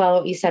love what Noelle,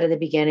 what you said at the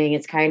beginning.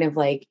 It's kind of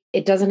like,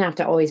 it doesn't have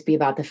to always be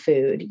about the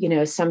food.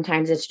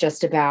 Sometimes it's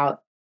just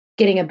about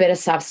getting a bit of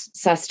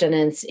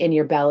sustenance in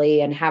your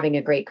belly and having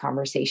a great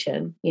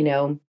conversation,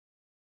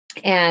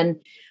 and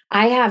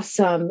I have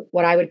some,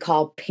 what I would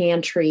call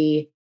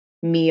pantry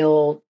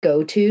meal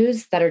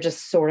go-tos that are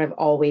just sort of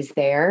always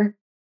there,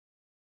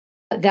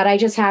 that I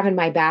just have in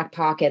my back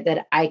pocket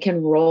that I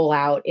can roll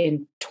out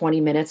in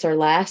 20 minutes or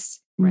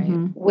less,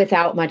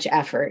 without much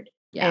effort.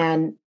 Yeah.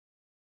 And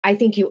I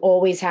think you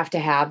always have to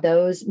have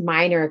those.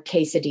 Mine are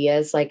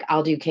quesadillas. Like,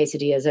 I'll do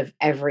quesadillas of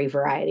every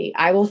variety.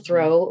 I will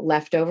throw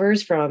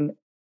leftovers from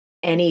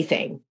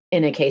anything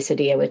in a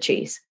quesadilla with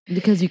cheese.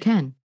 Because you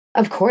can.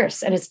 Of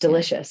course. And it's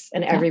delicious.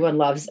 And everyone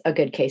loves a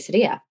good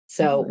quesadilla.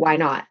 So why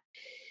not?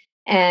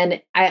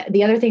 And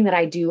the other thing that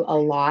I do a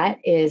lot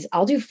is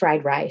I'll do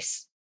fried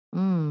rice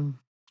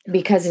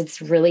because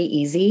it's really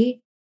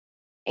easy.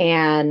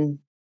 And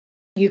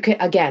you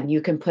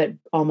can put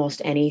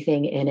almost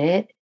anything in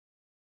it.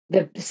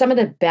 Some of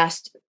the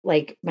best,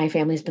 like, my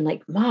family's been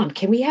like, Mom,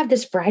 can we have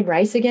this fried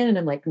rice again? And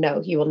I'm like,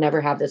 no, you will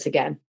never have this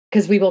again,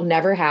 because we will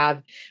never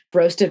have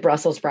roasted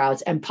Brussels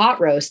sprouts and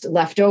pot roast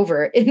left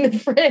over in the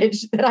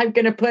fridge that I'm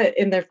going to put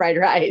in the fried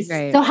rice.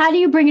 Right. So how do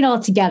you bring it all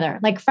together?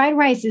 Like, fried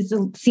rice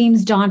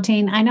seems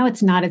daunting. I know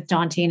it's not as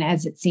daunting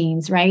as it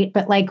seems, right?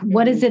 But like,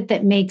 what is it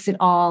that makes it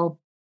all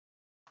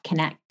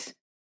connect?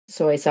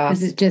 Soy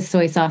sauce. Is it just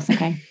soy sauce?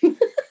 Okay.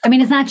 I mean,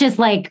 it's not just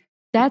like,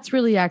 that's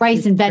really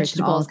rice and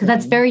vegetables, because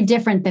that's very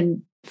different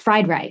than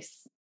fried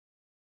rice.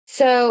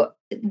 So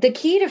the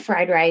key to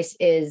fried rice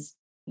is,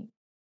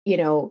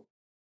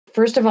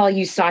 first of all,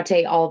 you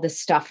saute all the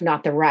stuff,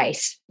 not the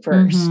rice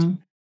first.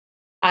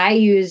 I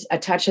use a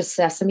touch of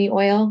sesame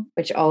oil,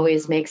 which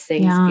always makes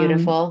things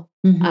beautiful.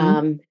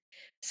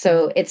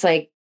 So it's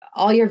like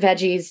all your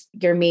veggies,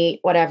 your meat,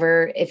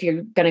 whatever. If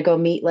you're going to go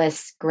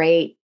meatless,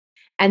 great.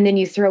 And then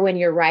you throw in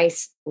your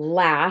rice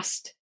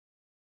last.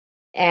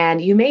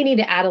 And you may need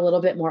to add a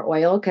little bit more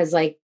oil, because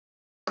like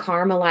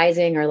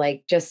caramelizing or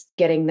like just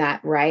getting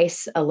that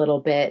rice a little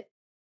bit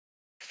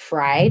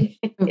fried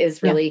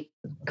is really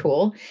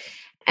cool.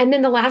 And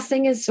then the last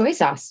thing is soy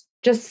sauce.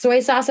 Just soy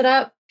sauce it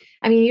up.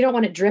 I mean, you don't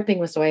want it dripping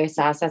with soy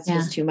sauce. That's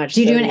just too much.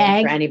 Do you do an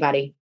egg for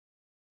anybody?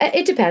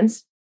 It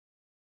depends.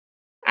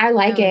 I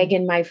like egg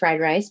in my fried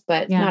rice,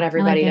 but not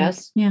everybody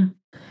does. Yeah.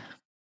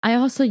 I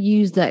also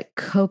use that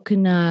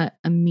coconut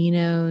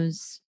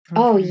aminos.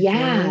 Oh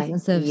yeah,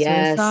 instead of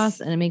soy sauce,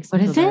 and it makes me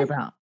feel better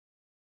about.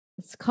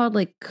 It's called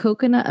like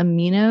coconut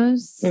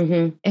aminos,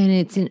 and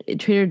it's in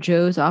Trader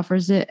Joe's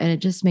offers it, and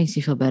it just makes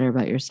you feel better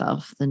about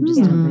yourself than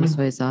just dumping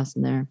soy sauce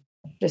in there.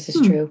 This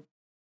is true.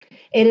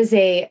 It is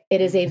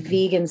a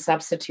vegan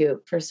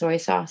substitute for soy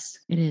sauce.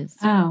 It is.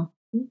 Oh,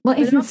 well,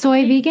 isn't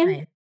soy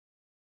vegan?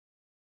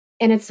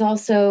 And it's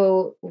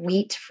also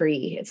wheat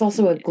free. It's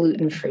also a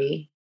gluten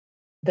free.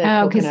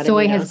 Oh, because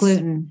soy has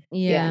gluten.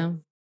 Yeah.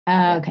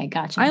 Oh, okay,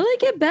 gotcha. I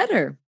like it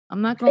better.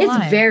 I'm not gonna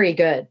lie. It's very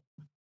good.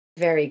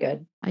 Very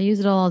good. I use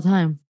it all the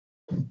time.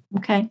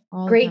 Okay.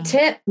 Great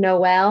tip,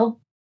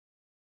 Noelle.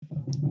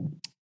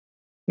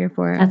 Here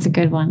for it. That's a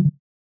good one.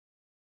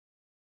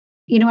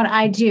 you know what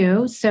I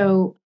do?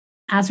 So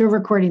as we're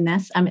recording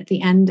this, I'm at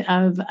the end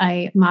of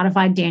a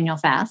modified Daniel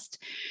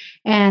fast.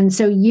 And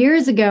so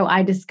years ago,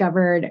 I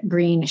discovered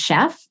Green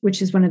Chef,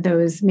 which is one of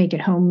those make at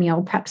home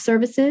meal prep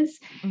services.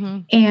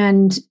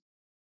 And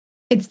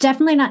it's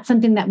definitely not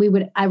something that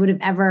I would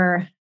have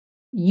ever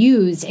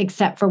used,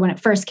 except for when it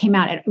first came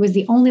out. It was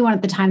the only one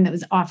at the time that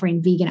was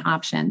offering vegan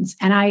options.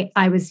 And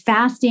I was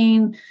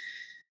fasting.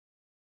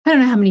 I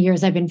don't know how many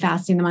years I've been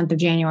fasting the month of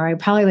January,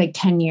 probably like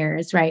 10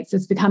 years, right? So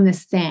it's become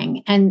this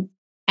thing. And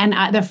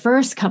the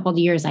first couple of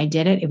years I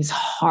did it, it was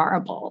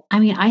horrible. I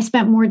mean, I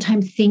spent more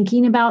time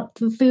thinking about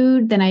the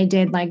food than I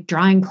did like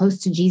drawing close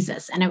to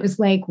Jesus. And it was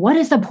like, what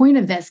is the point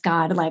of this,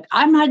 God? Like,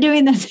 I'm not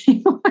doing this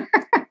anymore.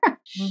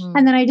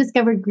 And then I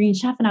discovered Green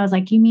Chef and I was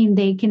like, you mean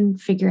they can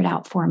figure it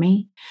out for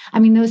me? I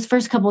mean, those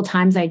first couple of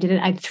times I did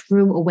it, I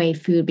threw away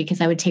food because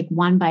I would take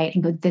one bite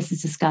and go, this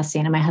is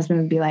disgusting. And my husband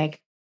would be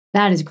like,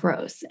 that is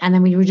gross. And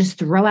then we would just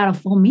throw out a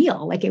full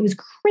meal. Like it was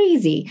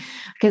crazy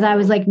because I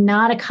was like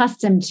not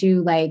accustomed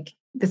to like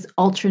this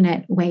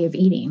alternate way of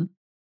eating.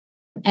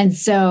 And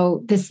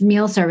so this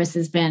meal service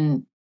has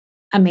been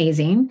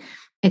amazing.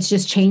 It's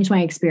just changed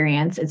my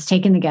experience. It's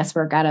taken the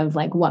guesswork out of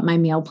like what my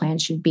meal plan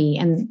should be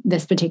in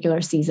this particular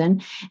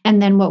season.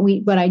 And then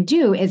what I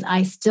do is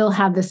I still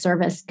have the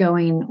service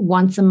going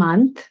once a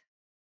month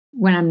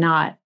when I'm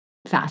not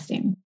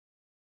fasting.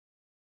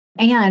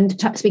 And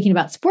speaking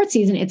about sports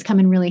season, it's come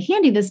in really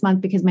handy this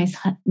month because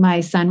my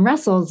son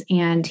wrestles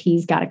and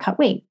he's got to cut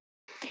weight.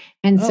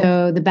 And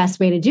so the best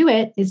way to do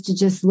it is to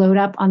just load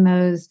up on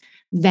those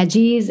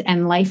veggies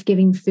and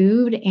life-giving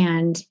food.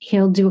 And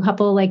he'll do a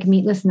couple like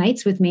meatless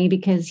nights with me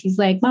because he's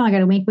like, Mom, I got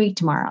to make weight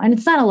tomorrow. And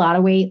it's not a lot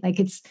of weight.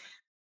 Like it's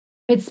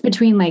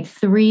between like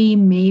 3,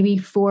 maybe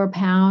 4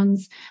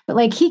 pounds, but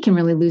like he can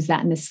really lose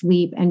that in his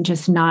sleep and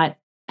just not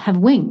have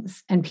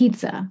wings and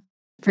pizza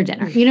for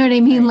dinner. You know what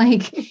I mean?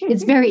 Like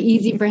it's very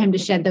easy for him to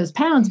shed those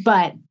pounds,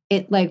 but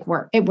it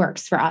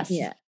works for us.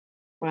 Yeah.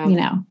 Wow. You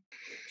know?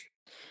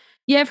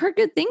 Yeah, I've heard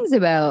good things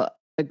about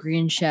a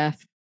Green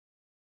Chef.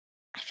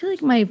 I feel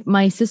like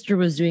my sister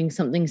was doing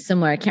something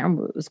similar. I can't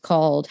remember what it was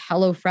called.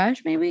 HelloFresh,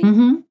 maybe.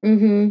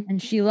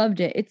 And she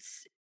loved it.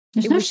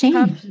 There's no shame.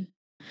 Tough.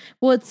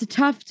 Well, it's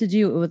tough to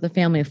do it with a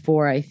family of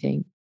 4, I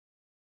think.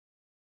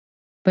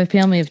 But a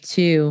family of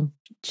 2,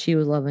 she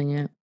was loving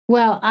it.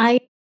 Well, I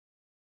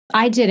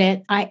did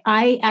it.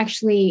 I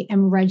actually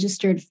am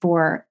registered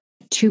for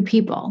 2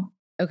 people,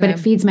 but it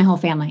feeds my whole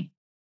family.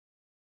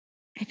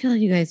 I feel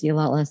like you guys eat a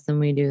lot less than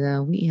we do,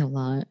 though. We eat a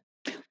lot.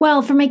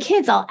 Well, for my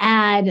kids, we'll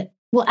add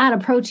a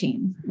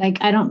protein. Like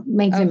I don't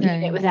make them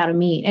eat it without a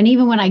meat. And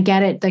even when I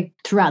get it like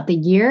throughout the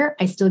year,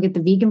 I still get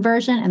the vegan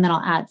version and then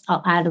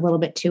I'll add a little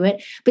bit to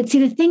it. But see,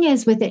 the thing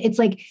is with it, it's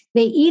like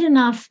they eat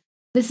enough.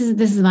 This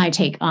is my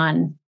take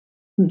on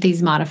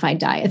these modified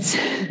diets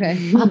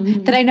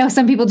that I know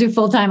some people do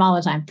full time all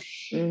the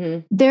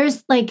time.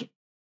 There's like,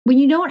 when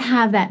you don't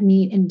have that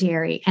meat and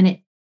dairy and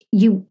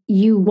you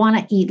want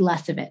to eat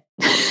less of it.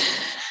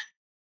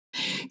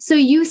 So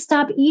you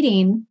stop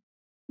eating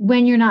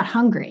when you're not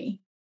hungry.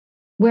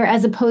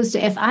 Whereas opposed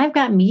to if I've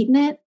got meat in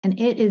it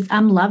and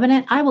I'm loving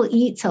it, I will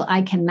eat till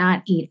I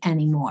cannot eat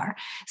anymore.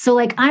 So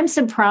like, I'm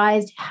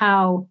surprised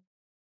how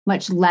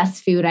much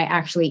less food I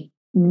actually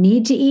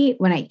need to eat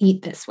when I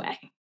eat this way.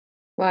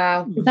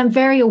 Wow. Because I'm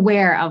very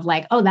aware of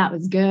like, oh, that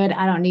was good.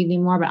 I don't need any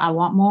more, but I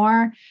want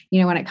more. You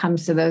know, when it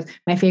comes to those,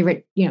 my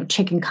favorite,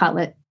 chicken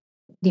cutlet,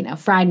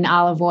 fried in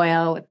olive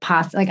oil with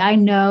pasta. Like I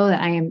know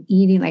that I am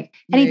eating like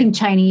anything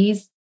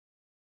Chinese.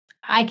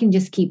 I can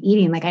just keep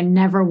eating. Like I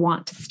never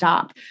want to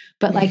stop.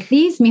 But like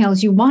these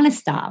meals, you want to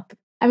stop.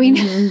 I mean,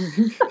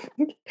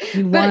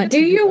 but do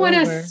you want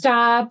to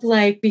stop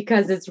like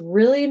because it's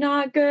really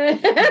not good?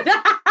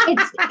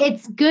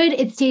 It's good.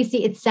 It's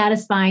tasty. It's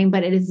satisfying,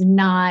 but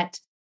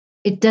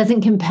it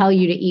doesn't compel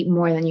you to eat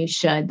more than you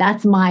should.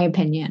 That's my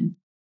opinion.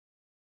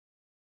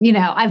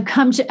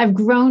 I've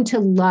grown to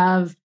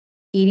love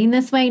eating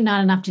this way,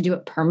 not enough to do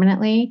it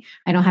permanently.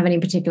 I don't have any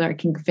particular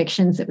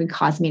convictions that would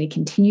cause me to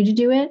continue to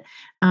do it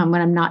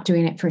when I'm not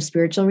doing it for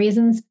spiritual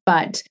reasons,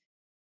 but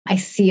I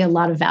see a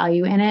lot of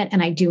value in it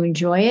and I do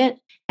enjoy it.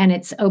 And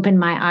it's opened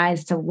my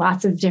eyes to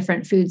lots of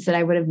different foods that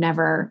I would have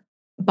never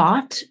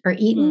bought or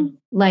eaten.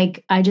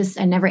 Like I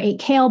never ate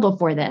kale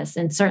before this,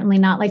 and certainly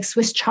not like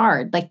Swiss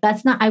chard. Like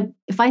that's not,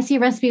 if I see a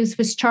recipe of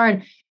Swiss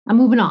chard, I'm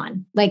moving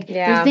on. Like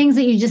there's things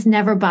that you just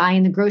never buy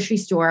in the grocery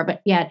store,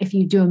 but yet if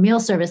you do a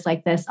meal service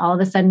like this, all of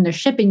a sudden they're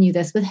shipping you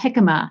this with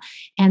jicama.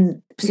 And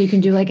so you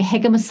can do like a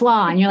jicama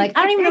slaw and you're like,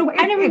 I don't even know,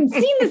 I've never even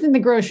seen this in the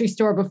grocery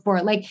store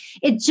before. Like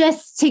it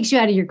just takes you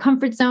out of your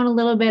comfort zone a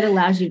little bit,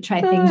 allows you to try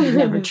things you've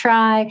never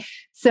tried.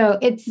 So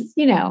it's,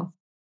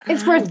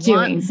 it's worth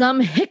doing.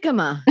 Some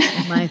jicama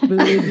in my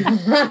food.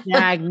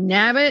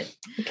 Nabbit.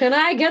 Can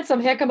I get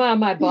some jicama in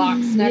my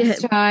box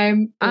next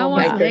time? I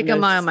want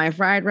jicama on my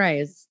fried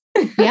rice.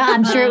 Yeah,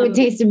 I'm sure it would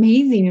taste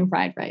amazing in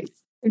fried rice.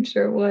 I'm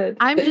sure it would.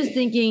 I'm just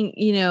thinking,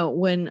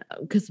 when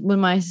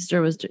my sister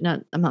was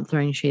I'm not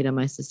throwing shade on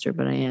my sister,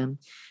 but I am.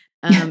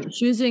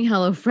 She was doing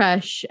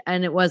HelloFresh,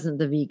 and it wasn't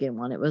the vegan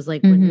one. It was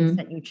like when they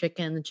sent you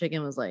chicken, the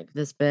chicken was like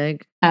this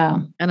big.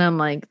 Oh, and I'm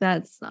like,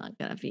 that's not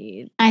gonna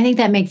feed. I think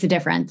that makes a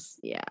difference.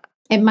 Yeah,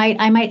 it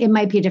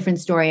might be a different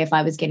story if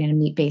I was getting a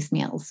meat-based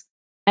meals.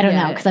 I don't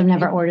know because I've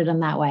never ordered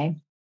them that way.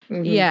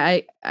 Yeah,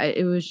 I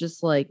it was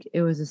just like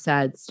it was a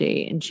sad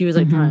state, and she was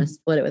like trying to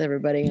split it with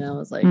everybody, and I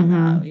was like,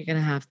 oh, you're gonna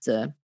have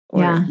to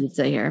order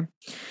pizza here.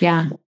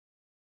 Yeah,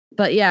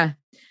 but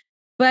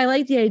I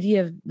like the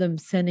idea of them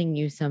sending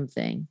you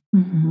something.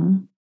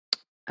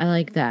 I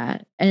like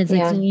that, and it's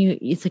like something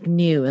it's like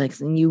new, like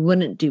something you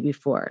wouldn't do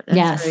before.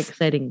 That's very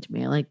exciting to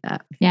me. I like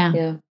that.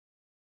 Yeah.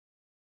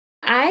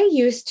 I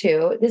used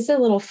to. This is a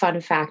little fun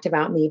fact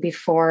about me.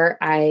 Before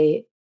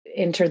I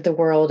entered the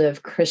world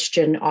of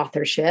Christian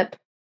authorship,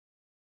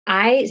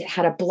 I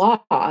had a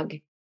blog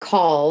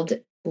called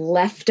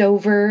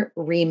Leftover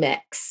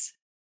Remix.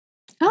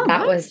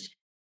 Oh,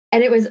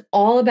 and it was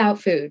all about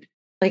food.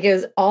 Like it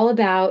was all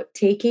about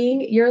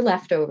taking your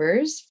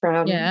leftovers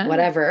from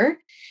whatever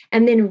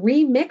and then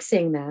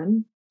remixing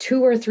them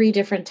 2 or 3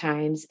 different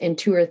times in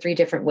 2 or 3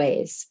 different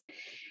ways.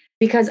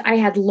 Because I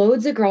had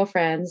loads of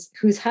girlfriends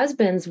whose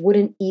husbands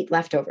wouldn't eat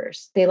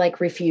leftovers. They like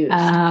refused.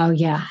 Oh,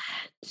 yeah.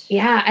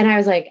 Yeah. And I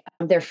was like,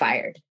 they're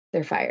fired.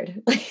 They're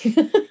fired.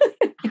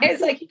 I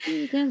was like,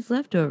 against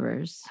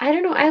leftovers. I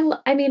don't know.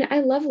 I mean,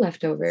 I love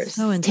leftovers.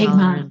 So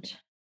intolerant.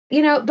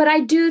 But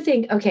I do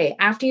think, okay,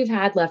 after you've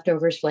had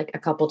leftovers for like a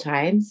couple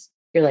times,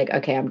 you're like,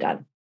 okay, I'm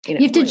done. You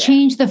have to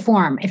change the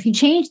form. If you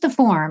change the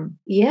form,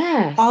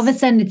 all of a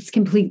sudden it's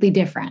completely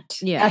different.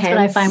 Yeah. That's what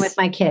I find with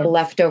my kids.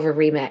 Leftover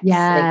remix.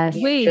 Yes.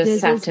 Like, wait, just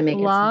does have this to make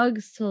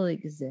blog still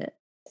exist?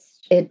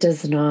 It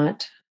does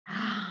not.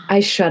 I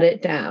shut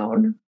it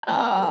down.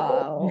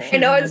 Oh, I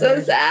know, it's so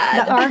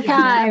sad. The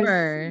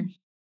archive.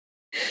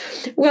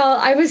 Well,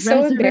 I was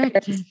so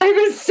embarrassed. I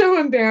was so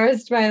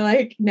embarrassed by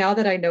like, now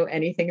that I know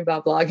anything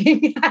about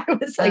blogging, I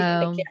was like,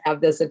 I can't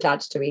have this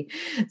attached to me.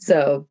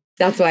 So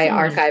that's why I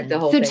archived the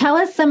whole thing. So tell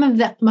us some of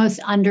the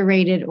most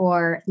underrated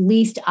or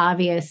least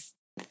obvious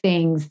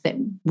things that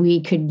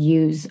we could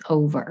use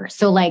over.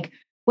 So like,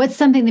 what's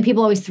something that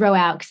people always throw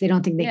out because they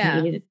don't think they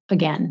can eat it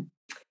again?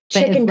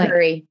 Chicken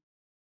curry.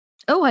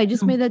 Oh, I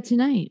just made that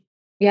tonight.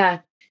 Yeah.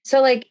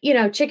 So like,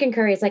 chicken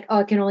curry is like, oh,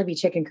 it can only be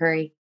chicken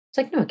curry. It's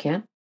like, no, it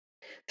can't.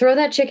 Throw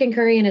that chicken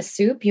curry in a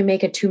soup. You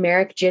make a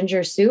turmeric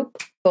ginger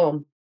soup.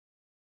 Boom.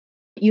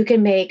 You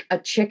can make a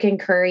chicken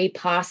curry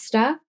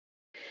pasta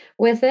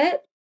with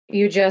it.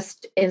 You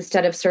just,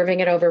 instead of serving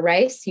it over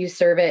rice, you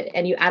serve it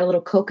and you add a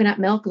little coconut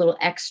milk, a little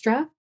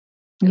extra.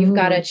 You've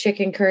got a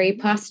chicken curry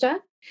pasta.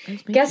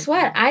 Guess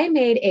what? I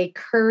made a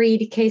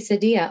curried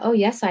quesadilla. Oh,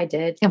 yes, I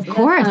did. Of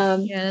course.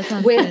 That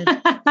sounds good.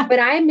 But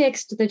I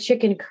mixed the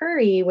chicken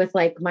curry with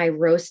like my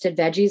roasted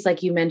veggies,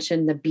 like you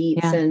mentioned, the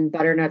beets and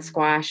butternut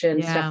squash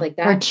and stuff like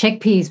that. Or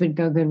chickpeas would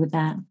go good with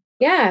that.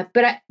 Yeah,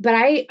 but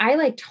I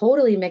like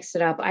totally mixed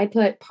it up. I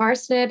put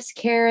parsnips,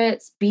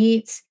 carrots,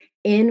 beets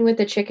in with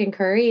the chicken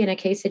curry in a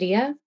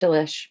quesadilla.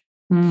 Delish.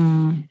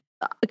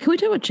 Can we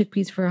talk about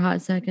chickpeas for a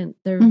hot second?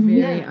 They're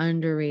very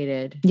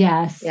underrated.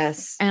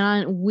 Yes.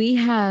 And we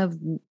have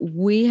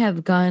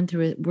gone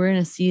through it. We're in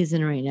a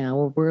season right now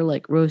where we're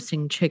like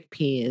roasting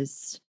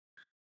chickpeas,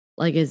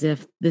 like as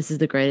if this is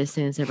the greatest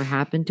thing that's ever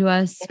happened to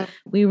us. Yeah.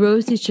 We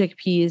roast these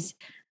chickpeas.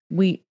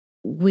 We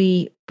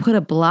put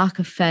a block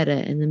of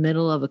feta in the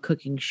middle of a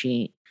cooking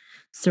sheet,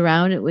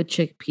 surround it with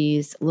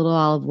chickpeas, a little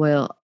olive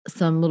oil,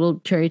 some little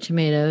cherry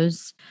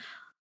tomatoes,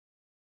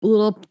 a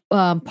little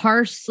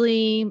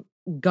parsley,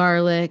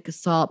 garlic,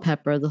 salt,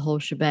 pepper, the whole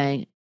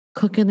shebang.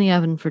 Cook in the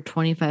oven for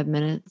 25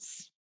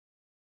 minutes.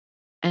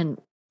 And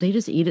they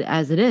just eat it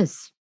as it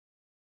is.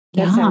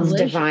 That sounds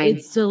divine.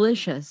 It's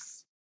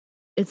delicious.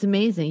 It's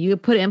amazing. You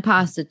could put it in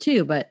pasta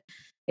too, but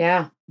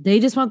they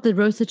just want the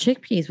roasted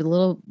chickpeas with a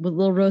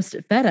little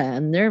roasted feta,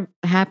 and they're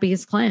happy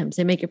as clams.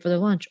 They make it for their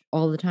lunch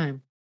all the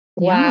time.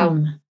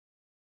 Wow.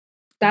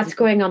 That's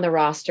going on the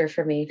roster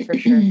for me for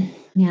sure.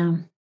 Yeah.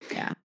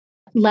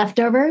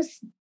 Leftovers,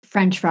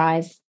 French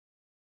fries.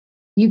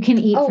 You can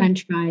eat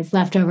French fries,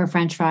 leftover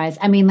French fries.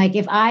 I mean, like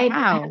if I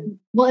have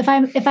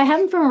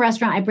them from a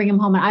restaurant, I bring them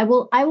home and I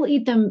will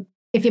eat them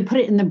if you put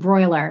it in the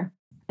broiler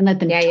and let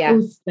them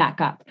toast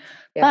back up.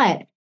 Yeah.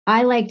 But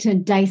I like to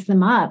dice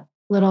them up,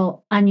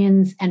 little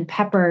onions and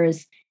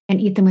peppers,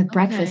 and eat them with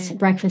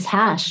breakfast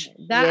hash.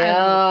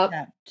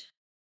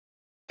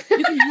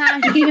 You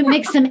can even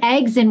mix some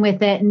eggs in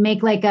with it and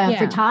make like a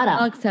frittata.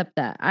 I'll accept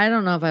that. I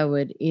don't know if I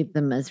would eat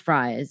them as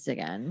fries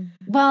again.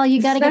 Well,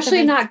 you got to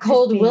especially not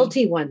cold,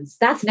 wilty ones.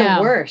 That's the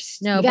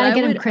worst. No, you got to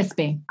get them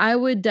crispy. I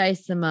would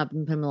dice them up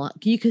and put them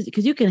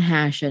because you can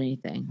hash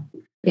anything.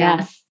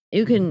 Yes,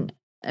 you can.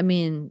 I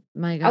mean,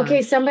 my God.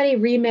 Okay, somebody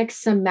remix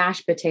some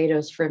mashed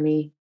potatoes for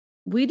me.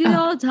 We do it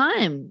all the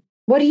time.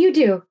 What do you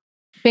do?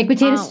 Baked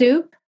potato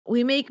soup.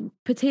 We make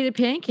potato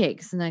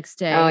pancakes the next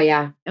day. Oh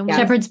yeah, and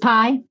shepherd's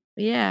pie.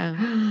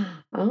 Yeah.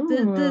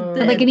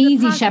 Like an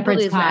easy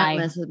shepherd's pie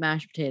with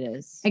mashed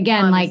potatoes.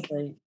 Again,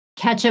 honestly. Like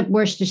ketchup,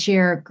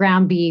 Worcestershire,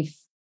 ground beef,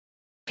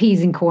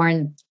 peas and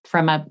corn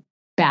from a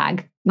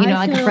bag,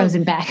 like a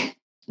frozen bag.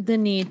 the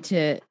need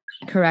to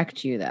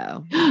correct you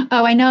though.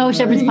 Oh, I know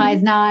shepherd's Right. pie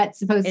is not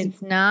supposed to.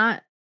 It's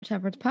not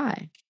shepherd's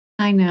pie.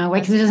 I know.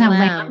 Because it doesn't have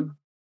lamb.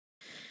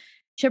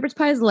 Shepherd's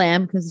pie is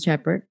lamb because it's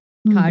shepherd.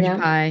 Mm. Cottage Yeah.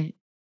 pie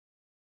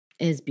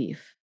is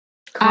beef.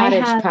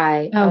 Cottage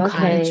pie. Oh, Okay.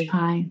 cottage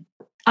pie.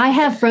 I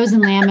have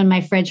frozen lamb in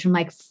my fridge from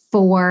like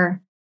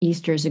 4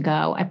 Easters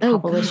ago. I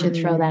probably should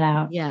throw that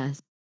out.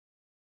 Yes.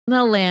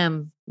 Not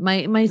lamb.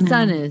 My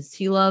son is.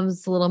 He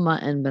loves a little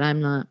mutton, but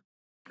I'm not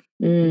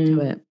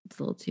into it. It's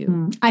a little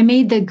too. I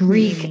made the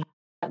Greek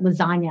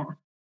lasagna.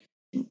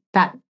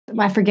 That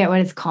I forget what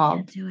it's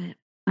called. Do it.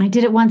 I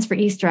did it once for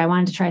Easter. I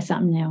wanted to try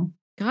something new.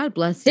 God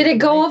bless you. Did it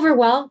go over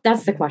well?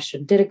 That's the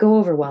question. Did it go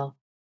over well?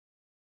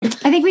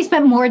 I think we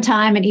spent more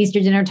time at Easter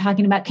dinner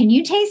talking about, can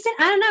you taste it?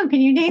 I don't know. Can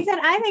you taste it?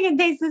 I think it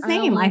tastes the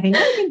same. I think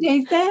you can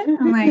taste it.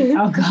 I'm like,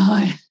 oh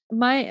God.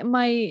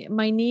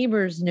 My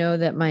neighbors know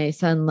that my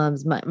son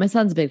loves my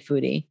son's a big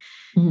foodie,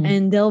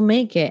 and they'll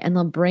make it and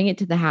they'll bring it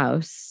to the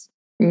house,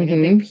 like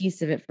a big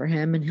piece of it for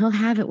him, and he'll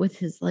have it with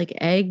his like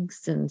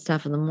eggs and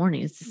stuff in the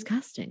morning. It's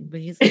disgusting,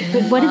 but he's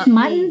like, what is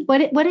mutton?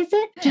 What is it?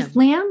 Lamb. Just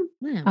lamb?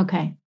 Lamb.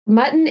 Okay.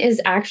 Mutton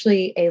is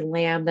actually a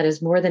lamb that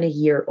is more than a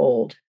year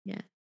old.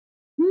 Yeah.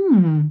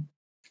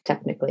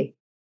 Technically.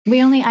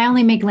 I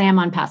only make lamb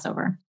on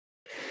Passover.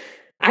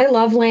 I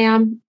love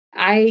lamb.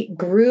 I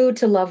grew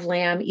to love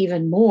lamb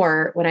even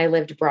more when I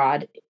lived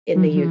abroad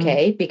in the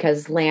UK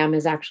because lamb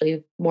is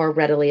actually more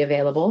readily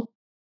available.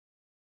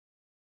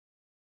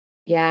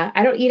 Yeah,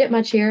 I don't eat it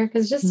much here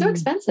because it's just so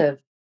expensive.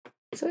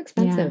 So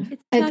expensive.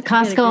 Yeah.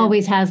 Costco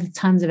always has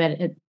tons of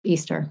it at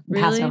Easter,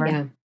 Really? Passover.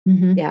 Yeah.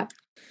 Yeah.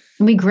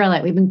 And we grill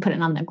it. We've been putting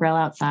it on the grill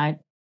outside.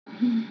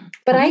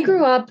 But I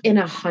grew up in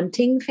a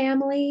hunting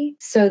family.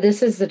 So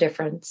this is the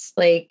difference.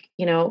 Like,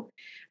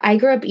 I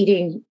grew up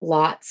eating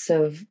lots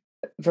of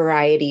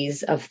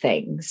varieties of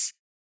things.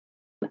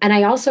 And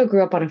I also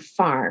grew up on a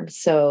farm.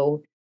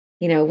 So,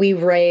 we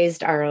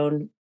raised our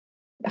own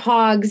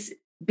hogs,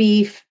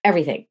 beef,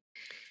 everything.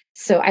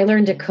 So I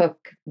learned to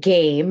cook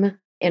game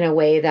in a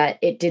way that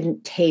it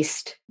didn't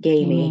taste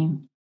gamey.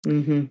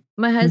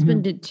 My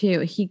husband did too.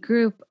 He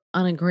grew up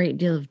on a great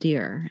deal of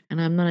deer,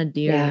 and I'm not a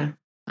deer. Yeah.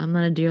 I'm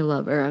not a deer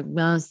lover.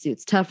 Honestly,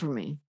 it's tough for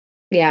me.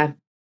 Yeah.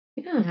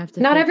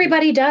 Not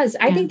everybody does.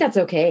 I think that's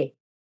okay.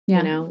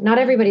 Yeah. Not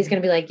everybody's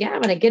going to be like, yeah,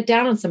 I'm going to get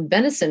down on some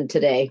venison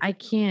today. I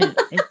can't.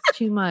 It's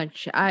too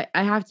much. I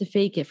have to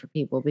fake it for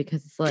people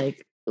because it's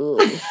like,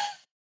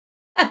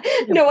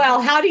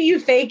 Noelle, how do you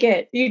fake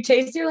it? You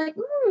taste, you're like,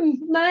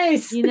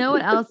 nice. You know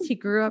what else he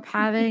grew up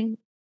having?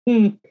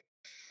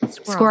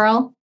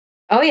 Squirrel.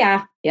 Oh,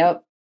 yeah.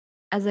 Yep.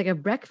 As like a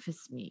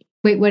breakfast meat.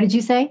 Wait, what did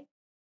you say?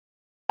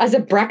 As a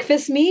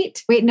breakfast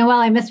meat? Wait, Noelle,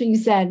 I missed what you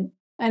said.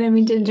 I didn't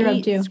mean to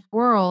interrupt you.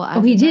 Squirrel.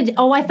 Oh, he did.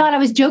 Oh, I thought I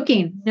was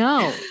joking.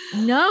 No,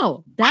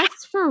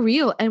 that's for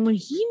real. And when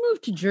he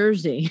moved to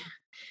Jersey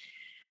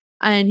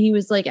and he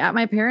was like at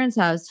my parents'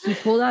 house, he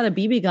pulled out a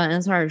BB gun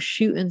and started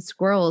shooting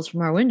squirrels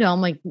from our window.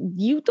 I'm like,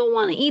 you don't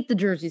want to eat the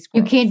Jersey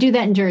squirrels. You can't do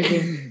that in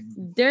Jersey.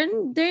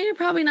 They're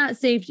probably not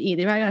safe to eat.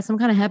 They probably got some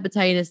kind of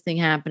hepatitis thing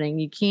happening.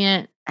 You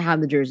can't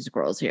have the Jersey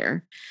squirrels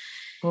here.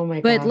 Oh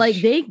my god! But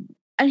like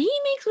and he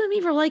makes fun of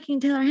me for liking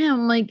Taylor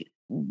ham. I'm like,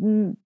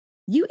 you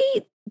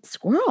eat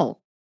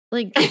squirrel.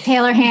 Like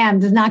Taylor ham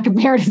does not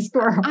compare to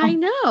squirrel. I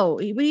know,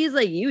 but he's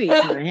like, you eat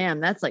Taylor ham.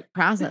 That's like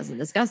processed and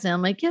disgusting.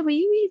 I'm like, yeah, but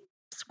you eat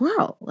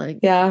squirrel. Like,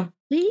 yeah,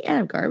 they eat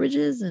out of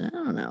garbages, and I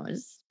don't know.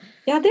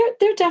 Yeah,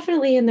 they're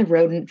definitely in the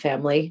rodent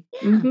family.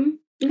 Yeah.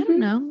 I don't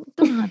know.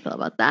 Don't know how I feel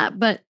about that,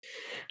 but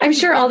I'm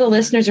sure all the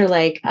listeners are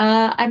like,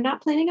 I'm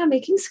not planning on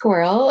making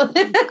squirrel.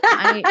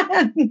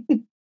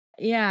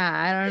 Yeah,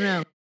 I don't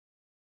know.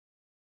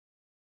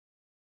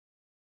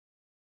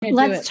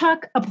 Let's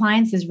talk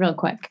appliances real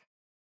quick.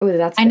 Oh,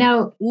 that's I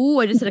know. Ooh,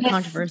 I just had a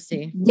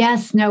controversy.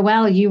 Yes,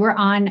 Noelle, you were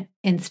on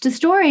Insta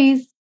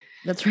Stories.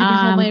 That's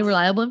right. My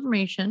reliable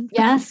information.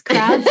 Yes,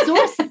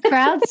 crowdsourcing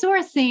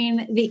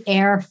the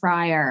air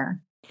fryer.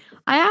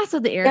 I asked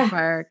about the air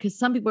fryer because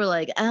some people are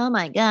like, "Oh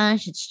my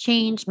gosh, it's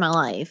changed my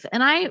life,"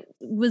 and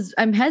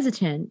I'm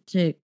hesitant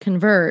to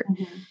convert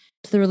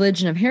to the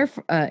religion of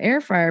air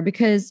fryer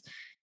because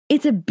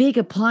it's a big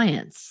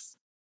appliance.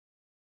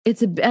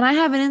 And I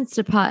have an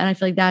Instapot, and I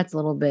feel like that's a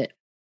little bit,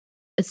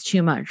 it's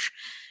too much.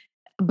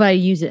 But I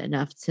use it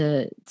enough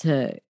to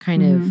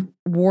kind of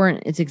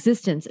warrant its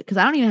existence because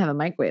I don't even have a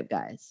microwave,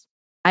 guys.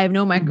 I have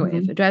no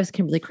microwave. It drives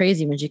Kimberly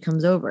crazy when she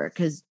comes over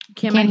because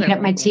can't heat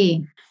up my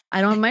tea. I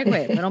don't have a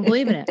microwave. I don't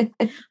believe in it.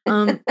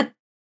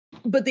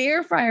 But the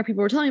air fryer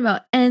people were telling me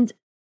about, and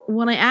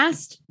when I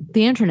asked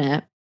the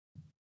internet,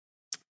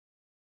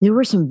 there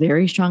were some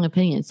very strong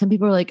opinions. Some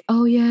people are like,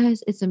 "Oh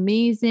yes, it's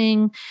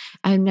amazing.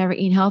 I've never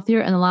eaten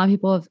healthier," and a lot of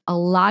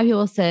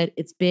people said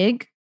it's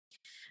big.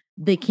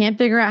 They can't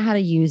figure out how to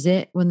use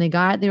it. When they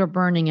got it, they were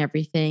burning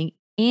everything,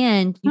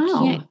 and you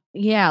can't.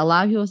 Yeah, a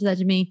lot of people said that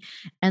to me,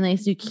 and they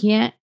said you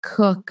can't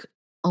cook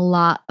a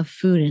lot of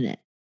food in it.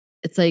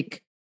 It's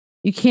like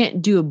you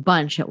can't do a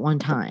bunch at one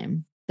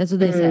time. That's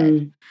what they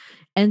said.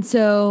 And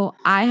so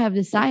I have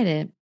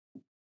decided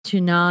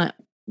to not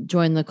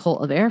join the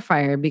cult of air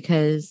fryer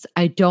because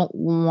I don't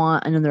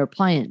want another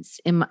appliance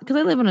because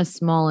I live in a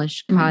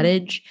smallish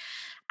cottage.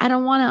 I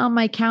don't want it on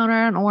my counter.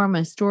 I don't know where I'm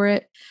going to store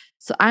it.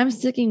 So I'm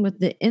sticking with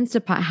the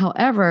Instapot.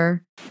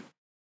 However,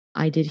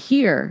 I did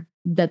hear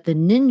that the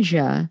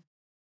Ninja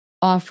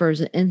offers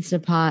an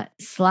Instapot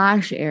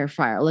 / air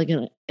fryer.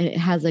 It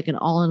has like an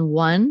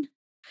all-in-one.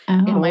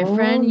 And my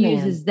friend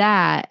uses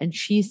that, and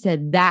she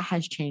said that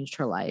has changed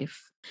her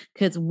life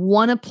because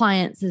one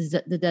appliance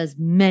that does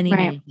many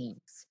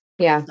things.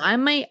 Yeah. So I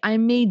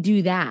may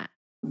do that.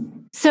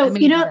 So,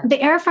 the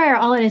air fryer,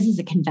 all it is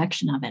a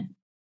convection oven.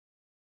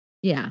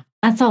 Yeah.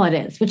 That's all it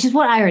is, which is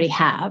what I already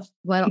have.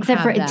 Well,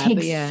 except for it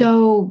takes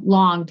so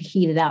long to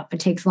heat it up. It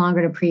takes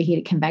longer to preheat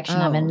a convection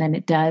oven than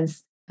it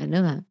does. I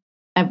know that.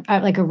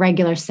 Like a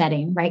regular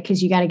setting, right?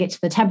 Because you got to get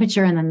to the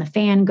temperature and then the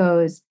fan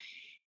goes.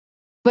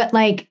 But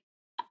like,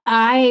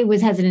 I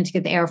was hesitant to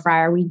get the air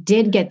fryer. We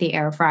did get the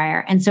air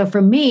fryer. And so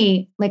for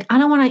me, like, I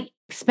don't want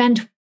to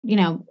spend,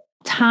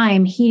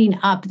 time heating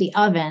up the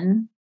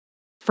oven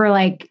for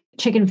like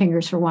chicken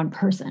fingers for one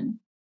person.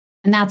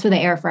 And that's where the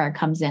air fryer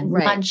comes in.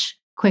 Right. Lunch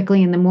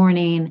quickly in the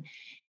morning,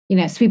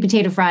 sweet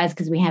potato fries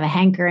because we have a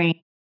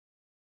hankering.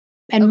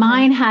 And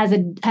mine has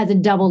a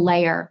double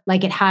layer.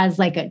 Like it has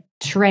like a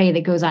tray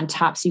that goes on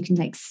top so you can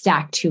like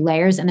stack 2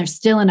 layers and there's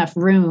still enough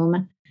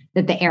room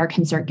that the air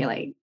can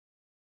circulate.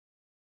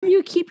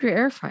 You keep your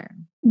air fryer?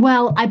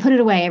 Well, I put it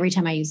away every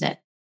time I use it.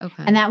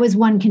 Okay. And that was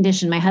one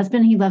condition. My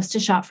husband, he loves to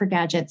shop for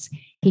gadgets.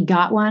 He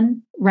got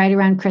one right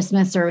around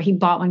Christmas, or he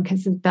bought one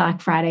because of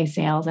Black Friday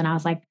sales. And I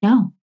was like,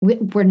 no,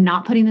 we're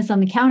not putting this on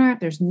the counter.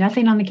 There's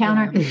nothing on the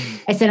counter. Yeah.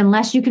 I said,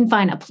 unless you can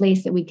find a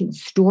place that we can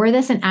store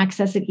this and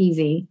access it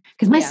easy.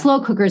 Because my slow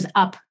cooker's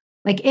up.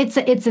 Like it's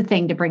a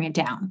thing to bring it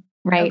down.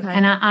 Right. Okay.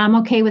 And I'm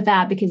okay with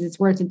that because it's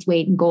worth its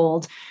weight in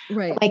gold.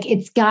 Right. Like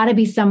it's got to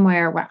be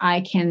somewhere where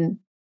I can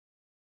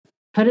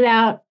put it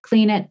out,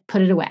 clean it,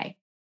 put it away.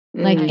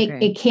 Like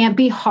it can't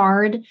be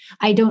hard.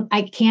 I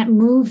can't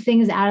move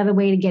things out of the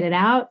way to get it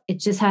out. It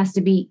just has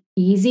to be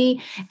easy.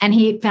 And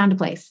he found a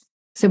place.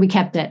 So we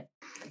kept it.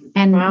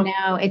 And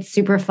now it's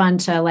super fun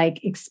to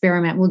like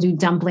experiment. We'll do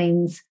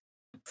dumplings,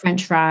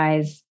 French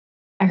fries.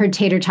 I heard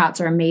tater tots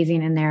are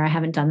amazing in there. I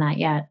haven't done that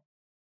yet.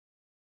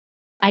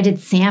 I did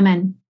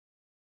salmon.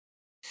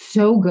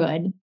 So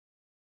good.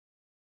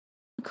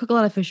 I cook a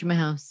lot of fish in my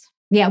house.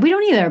 Yeah, we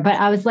don't either. But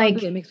I was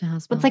like, it makes my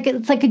house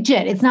it's like a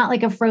jit. It's not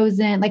like a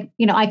frozen, like,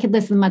 I could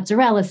list the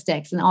mozzarella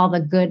sticks and all the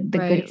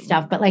good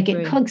stuff, but like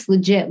it cooks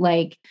legit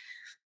like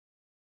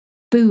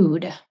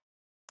food.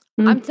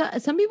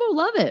 Some people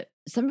love it.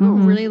 Some people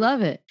really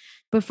love it.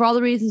 But for all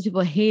the reasons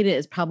people hate it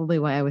is probably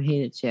why I would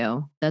hate it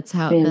too. That's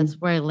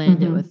where I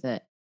landed with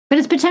it. But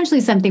it's potentially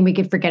something we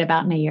could forget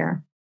about in a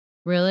year.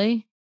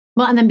 Really?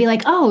 Well, and then be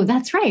like, oh,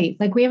 that's right.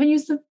 Like we haven't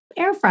used the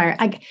air fryer.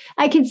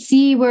 I could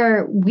see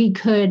where we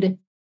could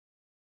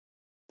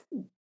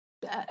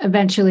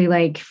eventually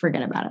like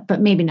forget about it,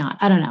 but maybe not.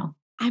 I don't know.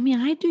 I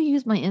mean, I do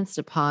use my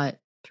Instapot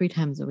 3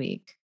 times a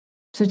week.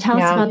 So tell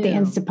us about the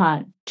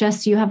Instapot.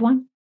 Jess, do you have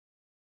one?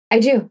 I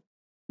do.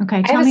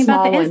 Okay. Tell me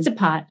about the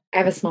Instapot. I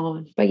have a small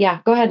one, but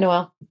yeah, go ahead,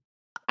 Noelle.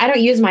 I don't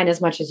use mine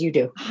as much as you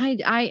do.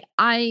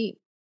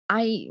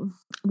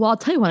 Well, I'll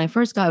tell you, when I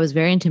first got, I was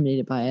very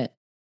intimidated by it.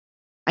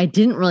 I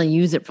didn't really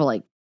use it for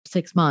like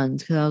 6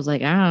 months because I was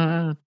like,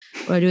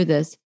 what do I do with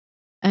this?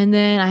 And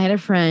then I had a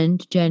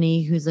friend,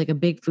 Jenny, who's like a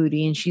big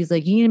foodie, and she's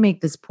like, you need to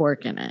make this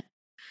pork in it.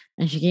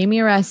 And she gave me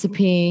a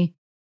recipe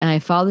and I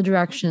followed the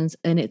directions,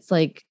 and it's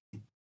like,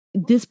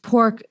 this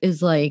pork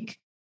is like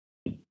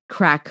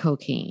crack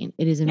cocaine.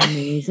 It is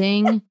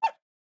amazing.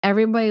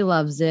 Everybody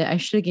loves it. I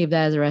should have gave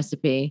that as a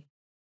recipe,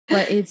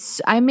 but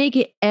I make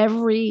it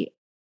every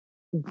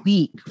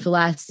week for the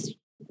last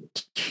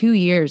 2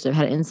 years. I've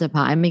had Instapot.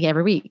 I make it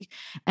every week,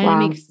 and I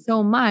make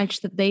so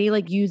much that they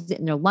like use it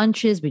in their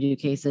lunches. We do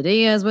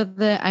quesadillas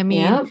with it. I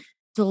mean,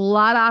 it's a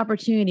lot of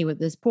opportunity with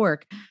this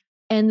pork.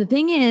 And the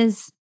thing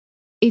is,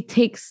 it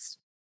takes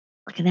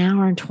like an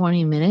hour and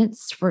 20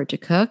 minutes for it to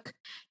cook.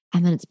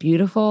 And then it's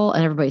beautiful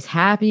and everybody's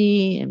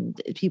happy and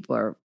people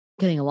are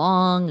getting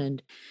along.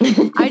 And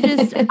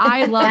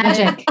I love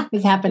magic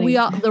is happening.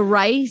 The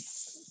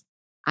rice,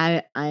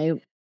 I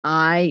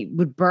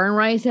would burn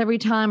rice every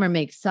time or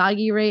make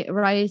soggy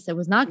rice. I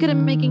was not good at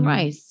making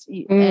rice.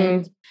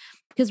 And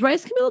because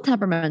rice can be a little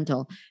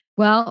temperamental.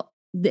 Well,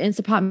 the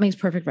Instapot makes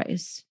perfect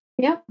rice.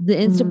 Yeah. The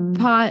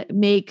Instapot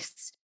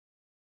makes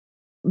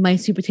my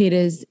sweet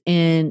potatoes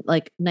in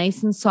like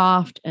nice and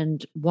soft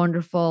and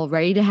wonderful,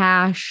 ready to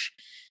hash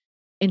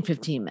in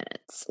 15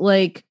 minutes.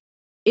 Like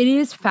it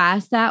is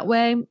fast that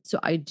way. So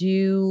I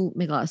do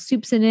make a lot of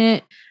soups in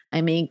it.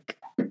 I make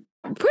pretty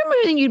much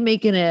everything you'd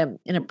make in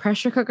a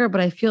pressure cooker, but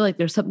I feel like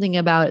there's something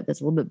about it that's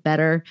a little bit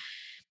better.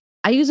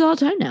 I use it all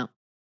the time now.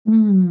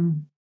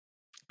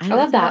 I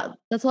love that.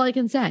 That's all I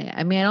can say.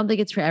 I mean, I don't think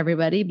it's for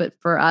everybody, but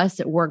for us,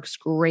 it works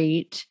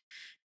great.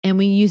 And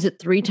we use it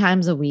 3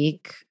 times a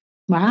week.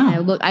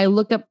 Wow. I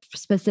look up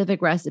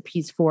specific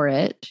recipes for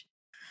it.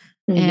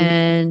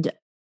 And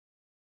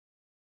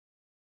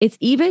it's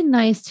even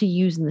nice to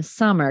use in the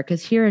summer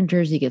because here in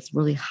Jersey it gets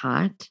really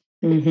hot.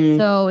 Mhm.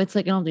 So it's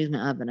like I don't use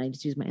my oven. I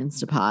just use my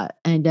Instapot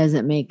and it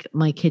doesn't make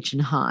my kitchen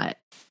hot.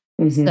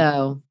 Mhm.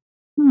 So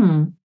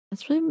Hmm.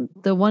 that's really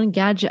the one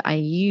gadget I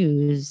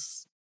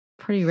use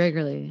pretty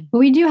regularly. But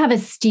we do have a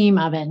steam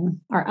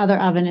oven. Our other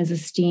oven is a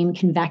steam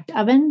convect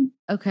oven.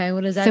 Okay,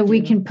 what does that So do?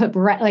 we can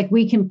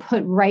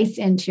put rice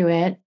into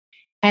it,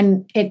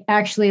 and it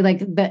actually, like,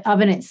 the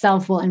oven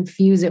itself will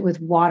infuse it with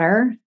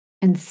water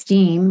and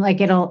steam. Like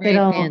it'll Very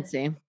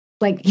fancy.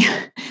 like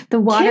the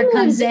water Kim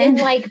comes lives in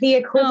like the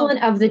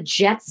equivalent of the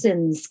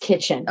Jetsons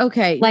kitchen.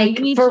 Okay, now Like,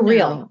 you need for to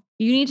real. know-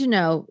 you need to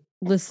know,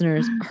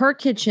 listeners, her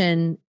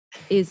kitchen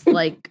is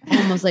like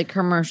almost like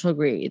commercial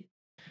grade.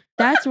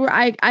 That's where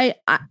I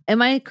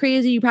am I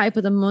crazy? You probably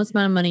put the most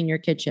amount of money in your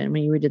kitchen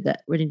when you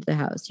redid the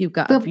house. You've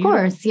got Of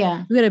course,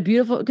 yeah. you got a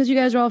beautiful because you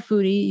guys are all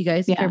foodie. You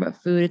guys Yeah. care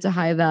about food. It's a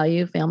high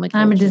value family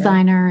culture. I'm a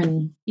designer,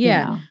 and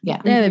Yeah.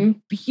 yeah. They have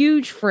a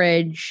huge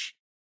fridge.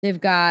 They've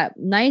got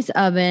nice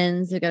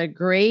ovens. They've got a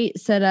great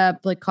setup,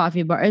 like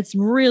coffee bar. It's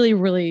really,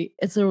 really,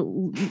 it's a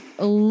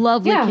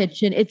lovely Yeah.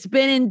 kitchen. It's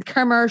been in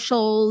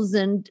commercials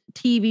and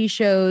TV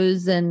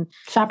shows and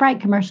ShopRite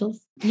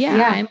commercials.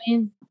 yeah. I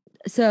mean,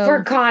 so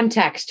For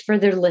context, for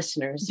their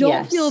listeners,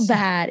 don't feel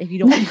bad if you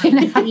don't have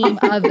a steam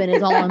oven.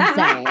 Is all I'm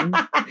saying.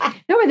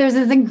 No, there's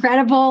this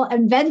incredible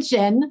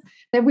invention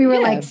that we were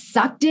like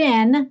sucked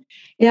in.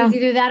 It was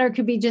either that or it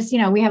could be just,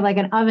 we have like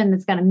an oven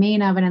that's got a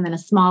main oven and then a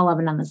small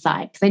oven on the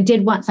side. Because I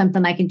did want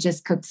something I could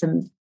just cook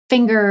some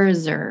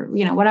fingers or,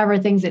 whatever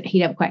things that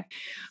heat up quick.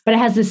 But it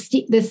has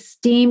this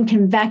steam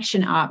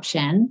convection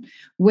option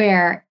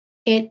where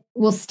it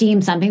will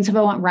steam something. So if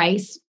I want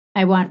rice,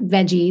 I want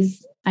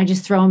veggies, I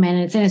just throw them in,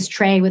 and it's in this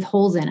tray with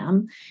holes in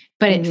them,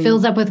 but it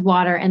fills up with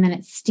water and then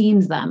it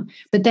steams them.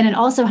 But then it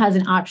also has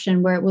an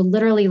option where it will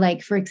literally,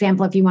 like, for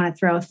example, if you want to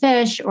throw a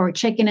fish or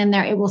chicken in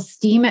there, it will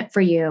steam it for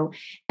you.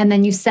 And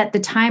then you set the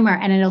timer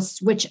and it'll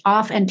switch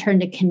off and turn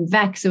to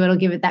convex. So it'll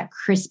give it that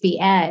crispy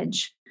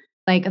edge,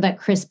 like that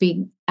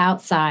crispy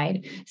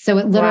outside. So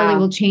it literally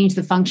will change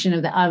the function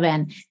of the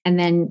oven. And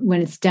then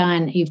when it's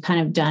done, you've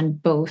kind of done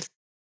both.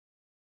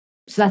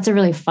 So that's a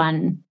really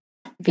fun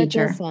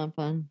feature. That does sound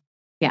fun.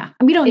 Yeah.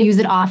 And we don't use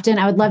it often.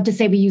 I would love to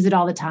say we use it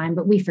all the time,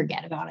 but we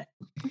forget about it.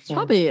 It's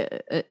probably,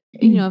 if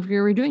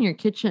you're redoing your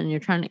kitchen and you're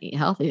trying to eat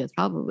healthy, it's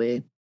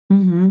probably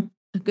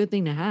a good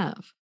thing to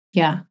have.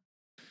 Yeah.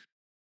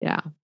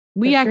 Yeah.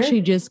 We actually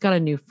just got a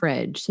new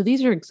fridge. So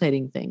these are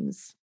exciting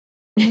things.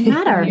 They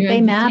matter. They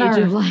matter.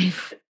 Stage of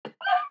life.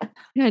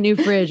 Yeah, a new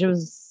fridge. It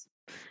was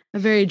a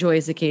very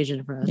joyous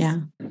occasion for us. Yeah.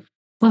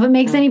 Well, if it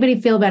makes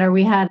anybody feel better,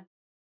 we had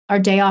our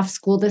day off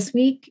school this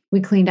week.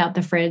 We cleaned out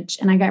the fridge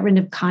and I got rid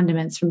of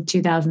condiments from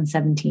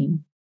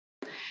 2017.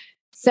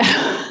 So,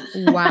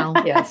 wow.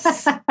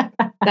 Yes.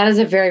 That is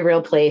a very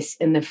real place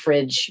in the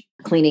fridge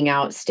cleaning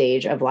out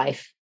stage of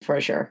life,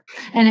 for sure.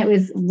 And it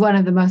was one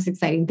of the most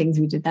exciting things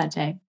we did that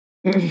day.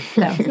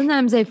 So.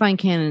 Sometimes I find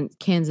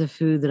cans of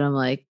food that I'm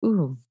like,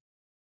 ooh,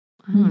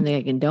 I don't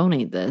think I can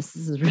donate this.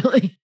 This is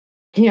really...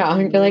 Yeah.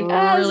 You're like,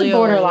 this is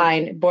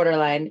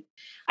borderline.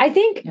 I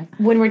think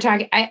when we're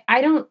talking, I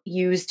don't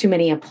use too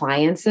many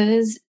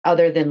appliances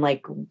other than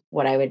like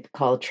what I would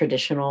call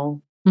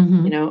traditional,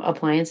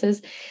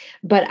 appliances.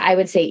 But I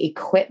would say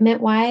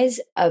equipment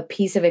wise, a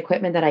piece of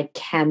equipment that I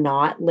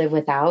cannot live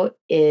without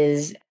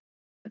is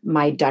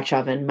my Dutch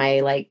oven,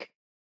 my like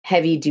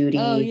heavy duty,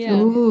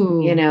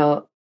 Ooh.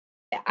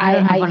 I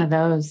don't have one of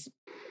those.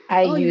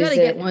 You gotta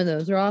get one of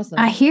those. They're awesome.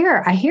 I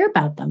hear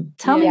about them.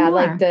 Tell me more.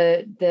 Like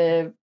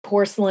the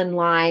porcelain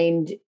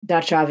lined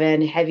Dutch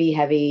oven,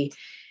 heavy.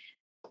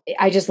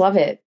 I just love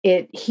it.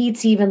 It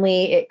heats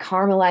evenly. It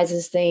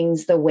caramelizes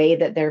things the way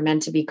that they're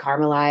meant to be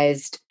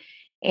caramelized.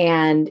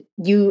 And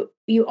you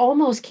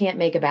almost can't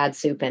make a bad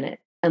soup in it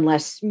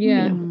unless,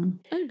 I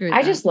agree.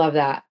 I just love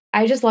that.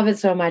 I just love it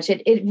so much.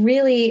 It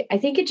really, I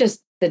think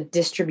the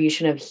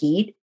distribution of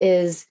heat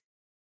is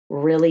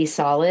really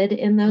solid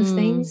in those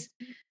things.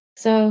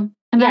 So,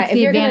 and that's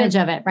the advantage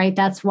of it, right?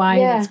 That's why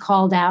it's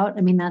called out.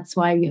 I mean, that's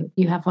why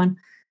you have one.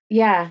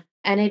 Yeah.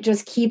 And it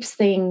just keeps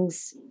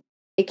things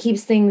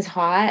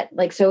hot.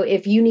 Like, so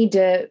if you need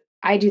to,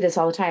 I do this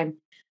all the time.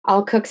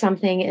 I'll cook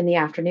something in the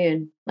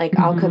afternoon. Like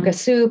I'll cook a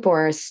soup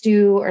or a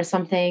stew or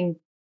something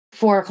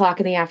 4:00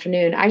 in the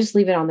afternoon. I just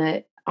leave it on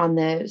the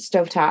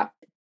stovetop.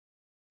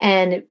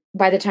 And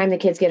by the time the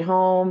kids get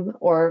home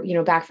or,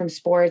 back from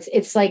sports,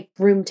 it's like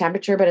room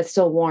temperature, but it's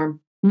still warm,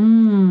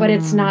 but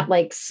it's not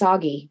like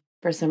soggy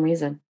for some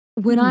reason.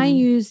 When I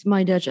use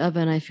my Dutch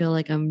oven, I feel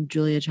like I'm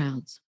Julia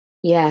Childs.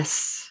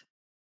 Yes.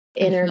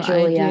 Inner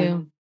Julia. I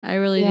do. I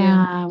really do.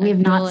 Yeah, we have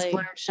not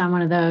splurged on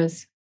one of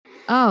those.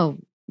 Oh,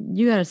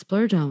 you got to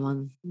splurge on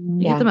one.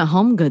 You get them at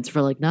Home Goods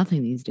for like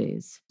nothing these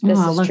days. This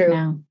is true.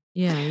 Now.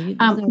 Yeah.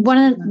 One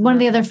of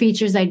the other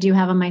features I do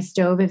have on my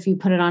stove, if you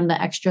put it on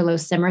the extra low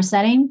simmer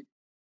setting,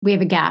 we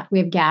have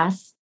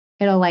gas.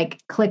 It'll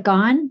like click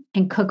on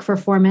and cook for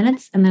 4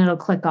 minutes, and then it'll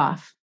click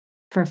off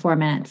for 4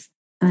 minutes,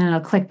 and then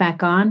it'll click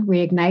back on,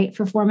 reignite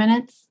for 4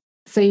 minutes,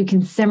 So you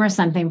can simmer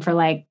something for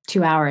like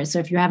 2 hours. So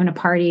if you're having a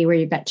party where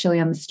you've got chili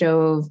on the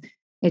stove,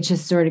 it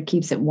just sort of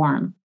keeps it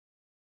warm.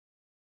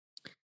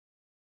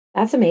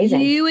 That's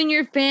amazing. You and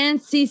your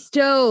fancy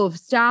stove.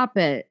 Stop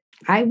it.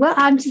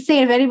 I'm just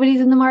saying, if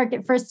anybody's in the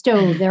market for a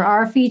stove, there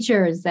are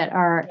features that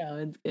are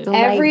delightful.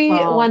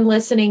 Everyone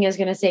listening is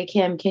going to say,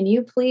 Kim, can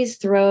you please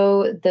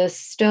throw the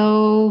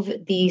stove,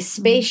 the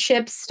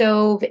spaceship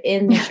stove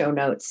in the show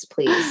notes,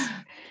 please?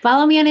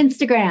 Follow me on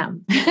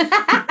Instagram.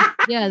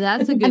 Yeah,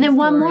 that's a good And then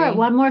story.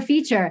 one more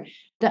feature.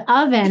 The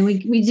oven,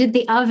 we did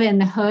the oven,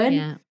 the hood.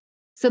 Yeah.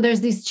 So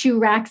there's these 2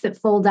 racks that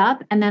fold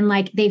up and then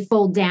like they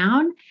fold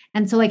down.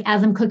 And so like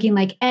as I'm cooking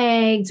like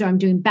eggs or I'm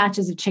doing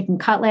batches of chicken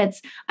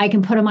cutlets, I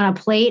can put them on a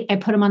plate. I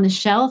put them on the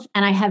shelf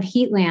and I have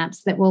heat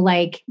lamps that will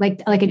like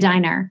a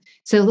diner.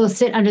 So they'll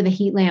sit under the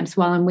heat lamps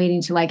while I'm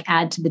waiting to like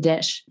add to the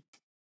dish.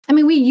 I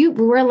mean,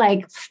 we're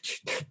like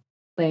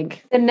the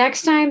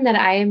next time that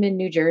I am in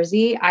New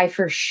Jersey, I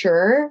for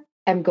sure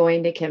am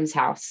going to Kim's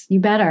house.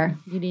 You better.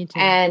 You need to.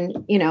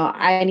 And,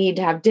 I need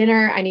to have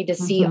dinner. I need to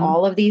see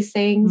all of these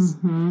things.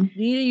 You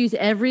need to use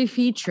every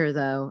feature,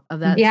 though,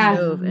 of that Yeah.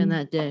 stove in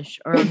that dish,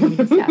 or I'm going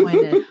to be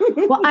disappointed.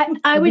 Well,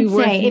 I would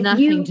say if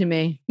nothing to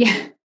me.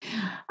 Yeah,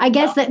 I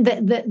guess that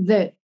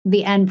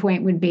the end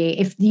point would be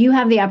if you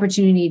have the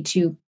opportunity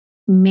to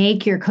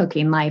make your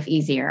cooking life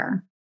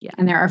easier. Yeah.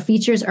 And there are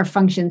features or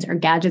functions or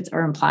gadgets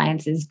or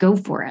appliances, go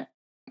for it.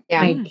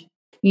 Yeah. Like,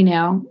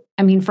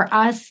 I mean, for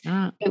us,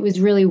 it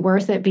was really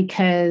worth it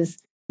because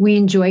we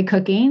enjoy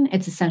cooking.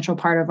 It's a central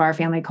part of our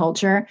family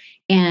culture.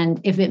 And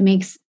if it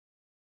makes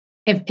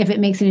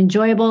it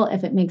enjoyable,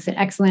 if it makes it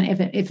excellent,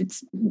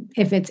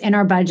 if it's in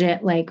our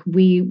budget, like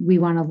we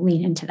want to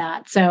lean into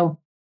that. So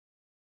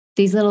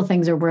these little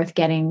things are worth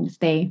getting.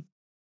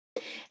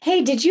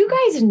 Hey, did you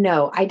guys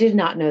know? I did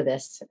not know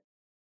this.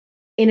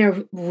 In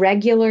a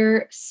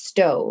regular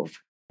stove,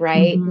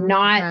 right?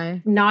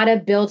 Not a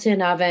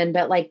built-in oven,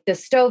 but like the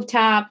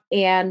stovetop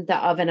and the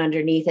oven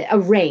underneath it, a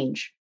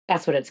range.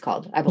 That's what it's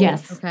called, I believe.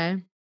 Yes.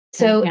 Okay.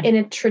 So in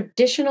a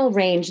traditional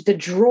range, the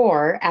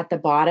drawer at the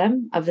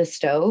bottom of the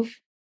stove,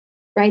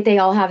 right? They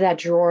all have that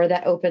drawer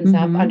that opens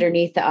up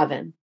underneath the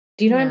oven.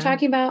 Do you know what I'm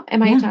talking about?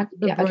 Am I talking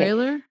the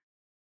broiler?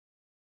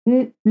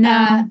 Okay.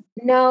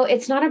 No,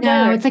 it's not a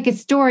broiler. No, it's like a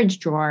storage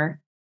drawer.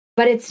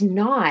 But it's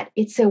not.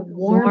 It's a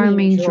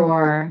warming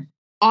drawer.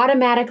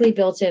 Automatically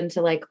built into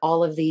like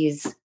all of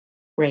these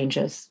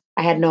ranges.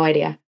 I had no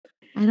idea.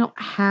 I don't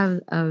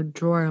have a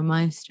drawer on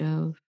my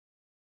stove.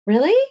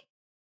 Really?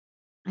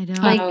 I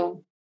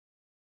don't.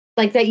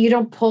 Like that you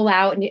don't pull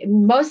out.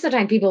 And most of the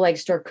time people like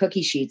store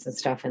cookie sheets and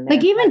stuff in there.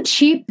 Like even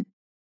cheap,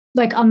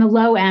 like on the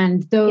low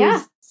end,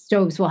 those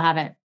stoves will have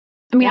it.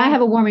 I mean, I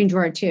have a warming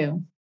drawer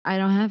too. I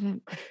don't have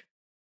it.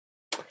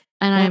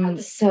 And I'm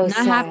so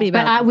not happy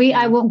about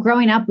it.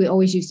 Growing up, we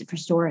always used it for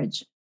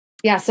storage.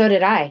 Yeah, so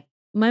did I.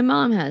 My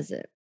mom has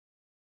it.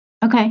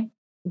 Okay.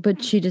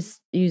 But she just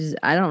uses,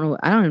 I don't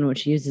even know what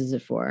she uses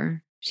it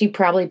for. She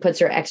probably puts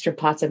her extra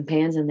pots and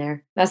pans in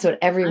there. That's what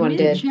everyone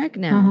did. Check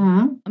now.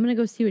 I'm going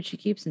to go see what she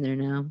keeps in there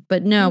now.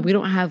 But no, we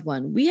don't have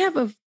one. We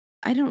have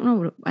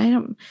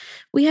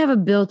we have a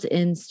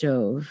built-in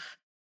stove.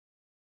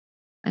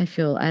 I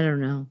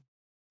don't know.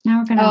 Now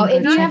we're going to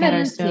if you have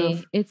our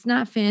stove. It's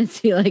not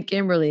fancy like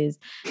Kimberly's,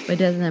 but it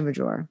doesn't have a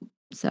drawer.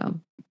 So I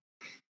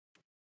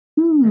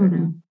don't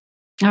know.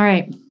 All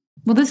right.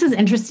 Well, this is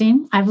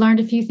interesting. I've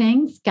learned a few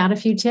things, got a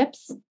few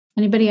tips.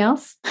 Anybody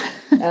else?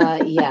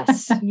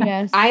 Yes.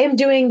 Yes. I am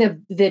doing the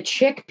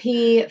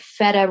chickpea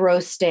feta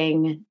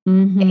roasting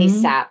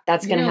ASAP.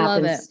 That's going to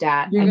happen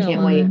stat. I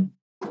can't wait.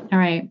 All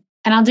right.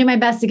 And I'll do my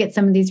best to get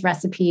some of these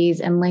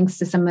recipes and links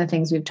to some of the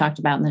things we've talked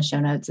about in the show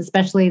notes,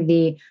 especially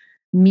the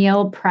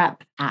meal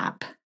prep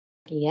app.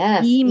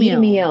 Yes.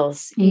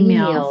 Emails.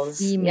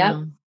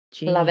 Yep.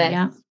 Gee. Love it.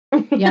 Yeah.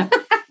 Yeah.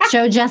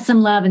 Show Jess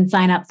some love and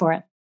sign up for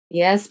it.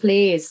 Yes,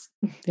 please.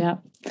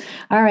 Yep.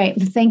 All right.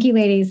 Thank you,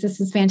 ladies.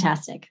 This is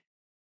fantastic.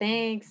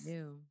 Thanks.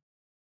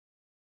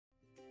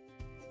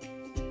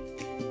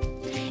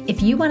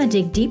 If you want to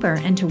dig deeper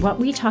into what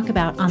we talk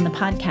about on the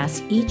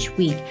podcast each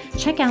week,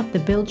 check out the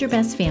Build Your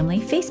Best Family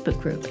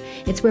Facebook group.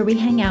 It's where we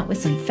hang out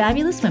with some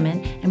fabulous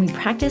women and we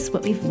practice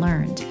what we've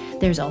learned.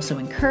 There's also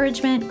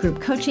encouragement,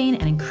 group coaching,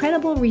 and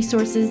incredible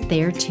resources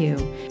there too.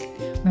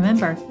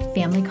 Remember,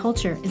 family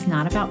culture is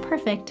not about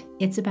perfect,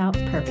 it's about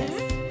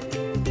purpose.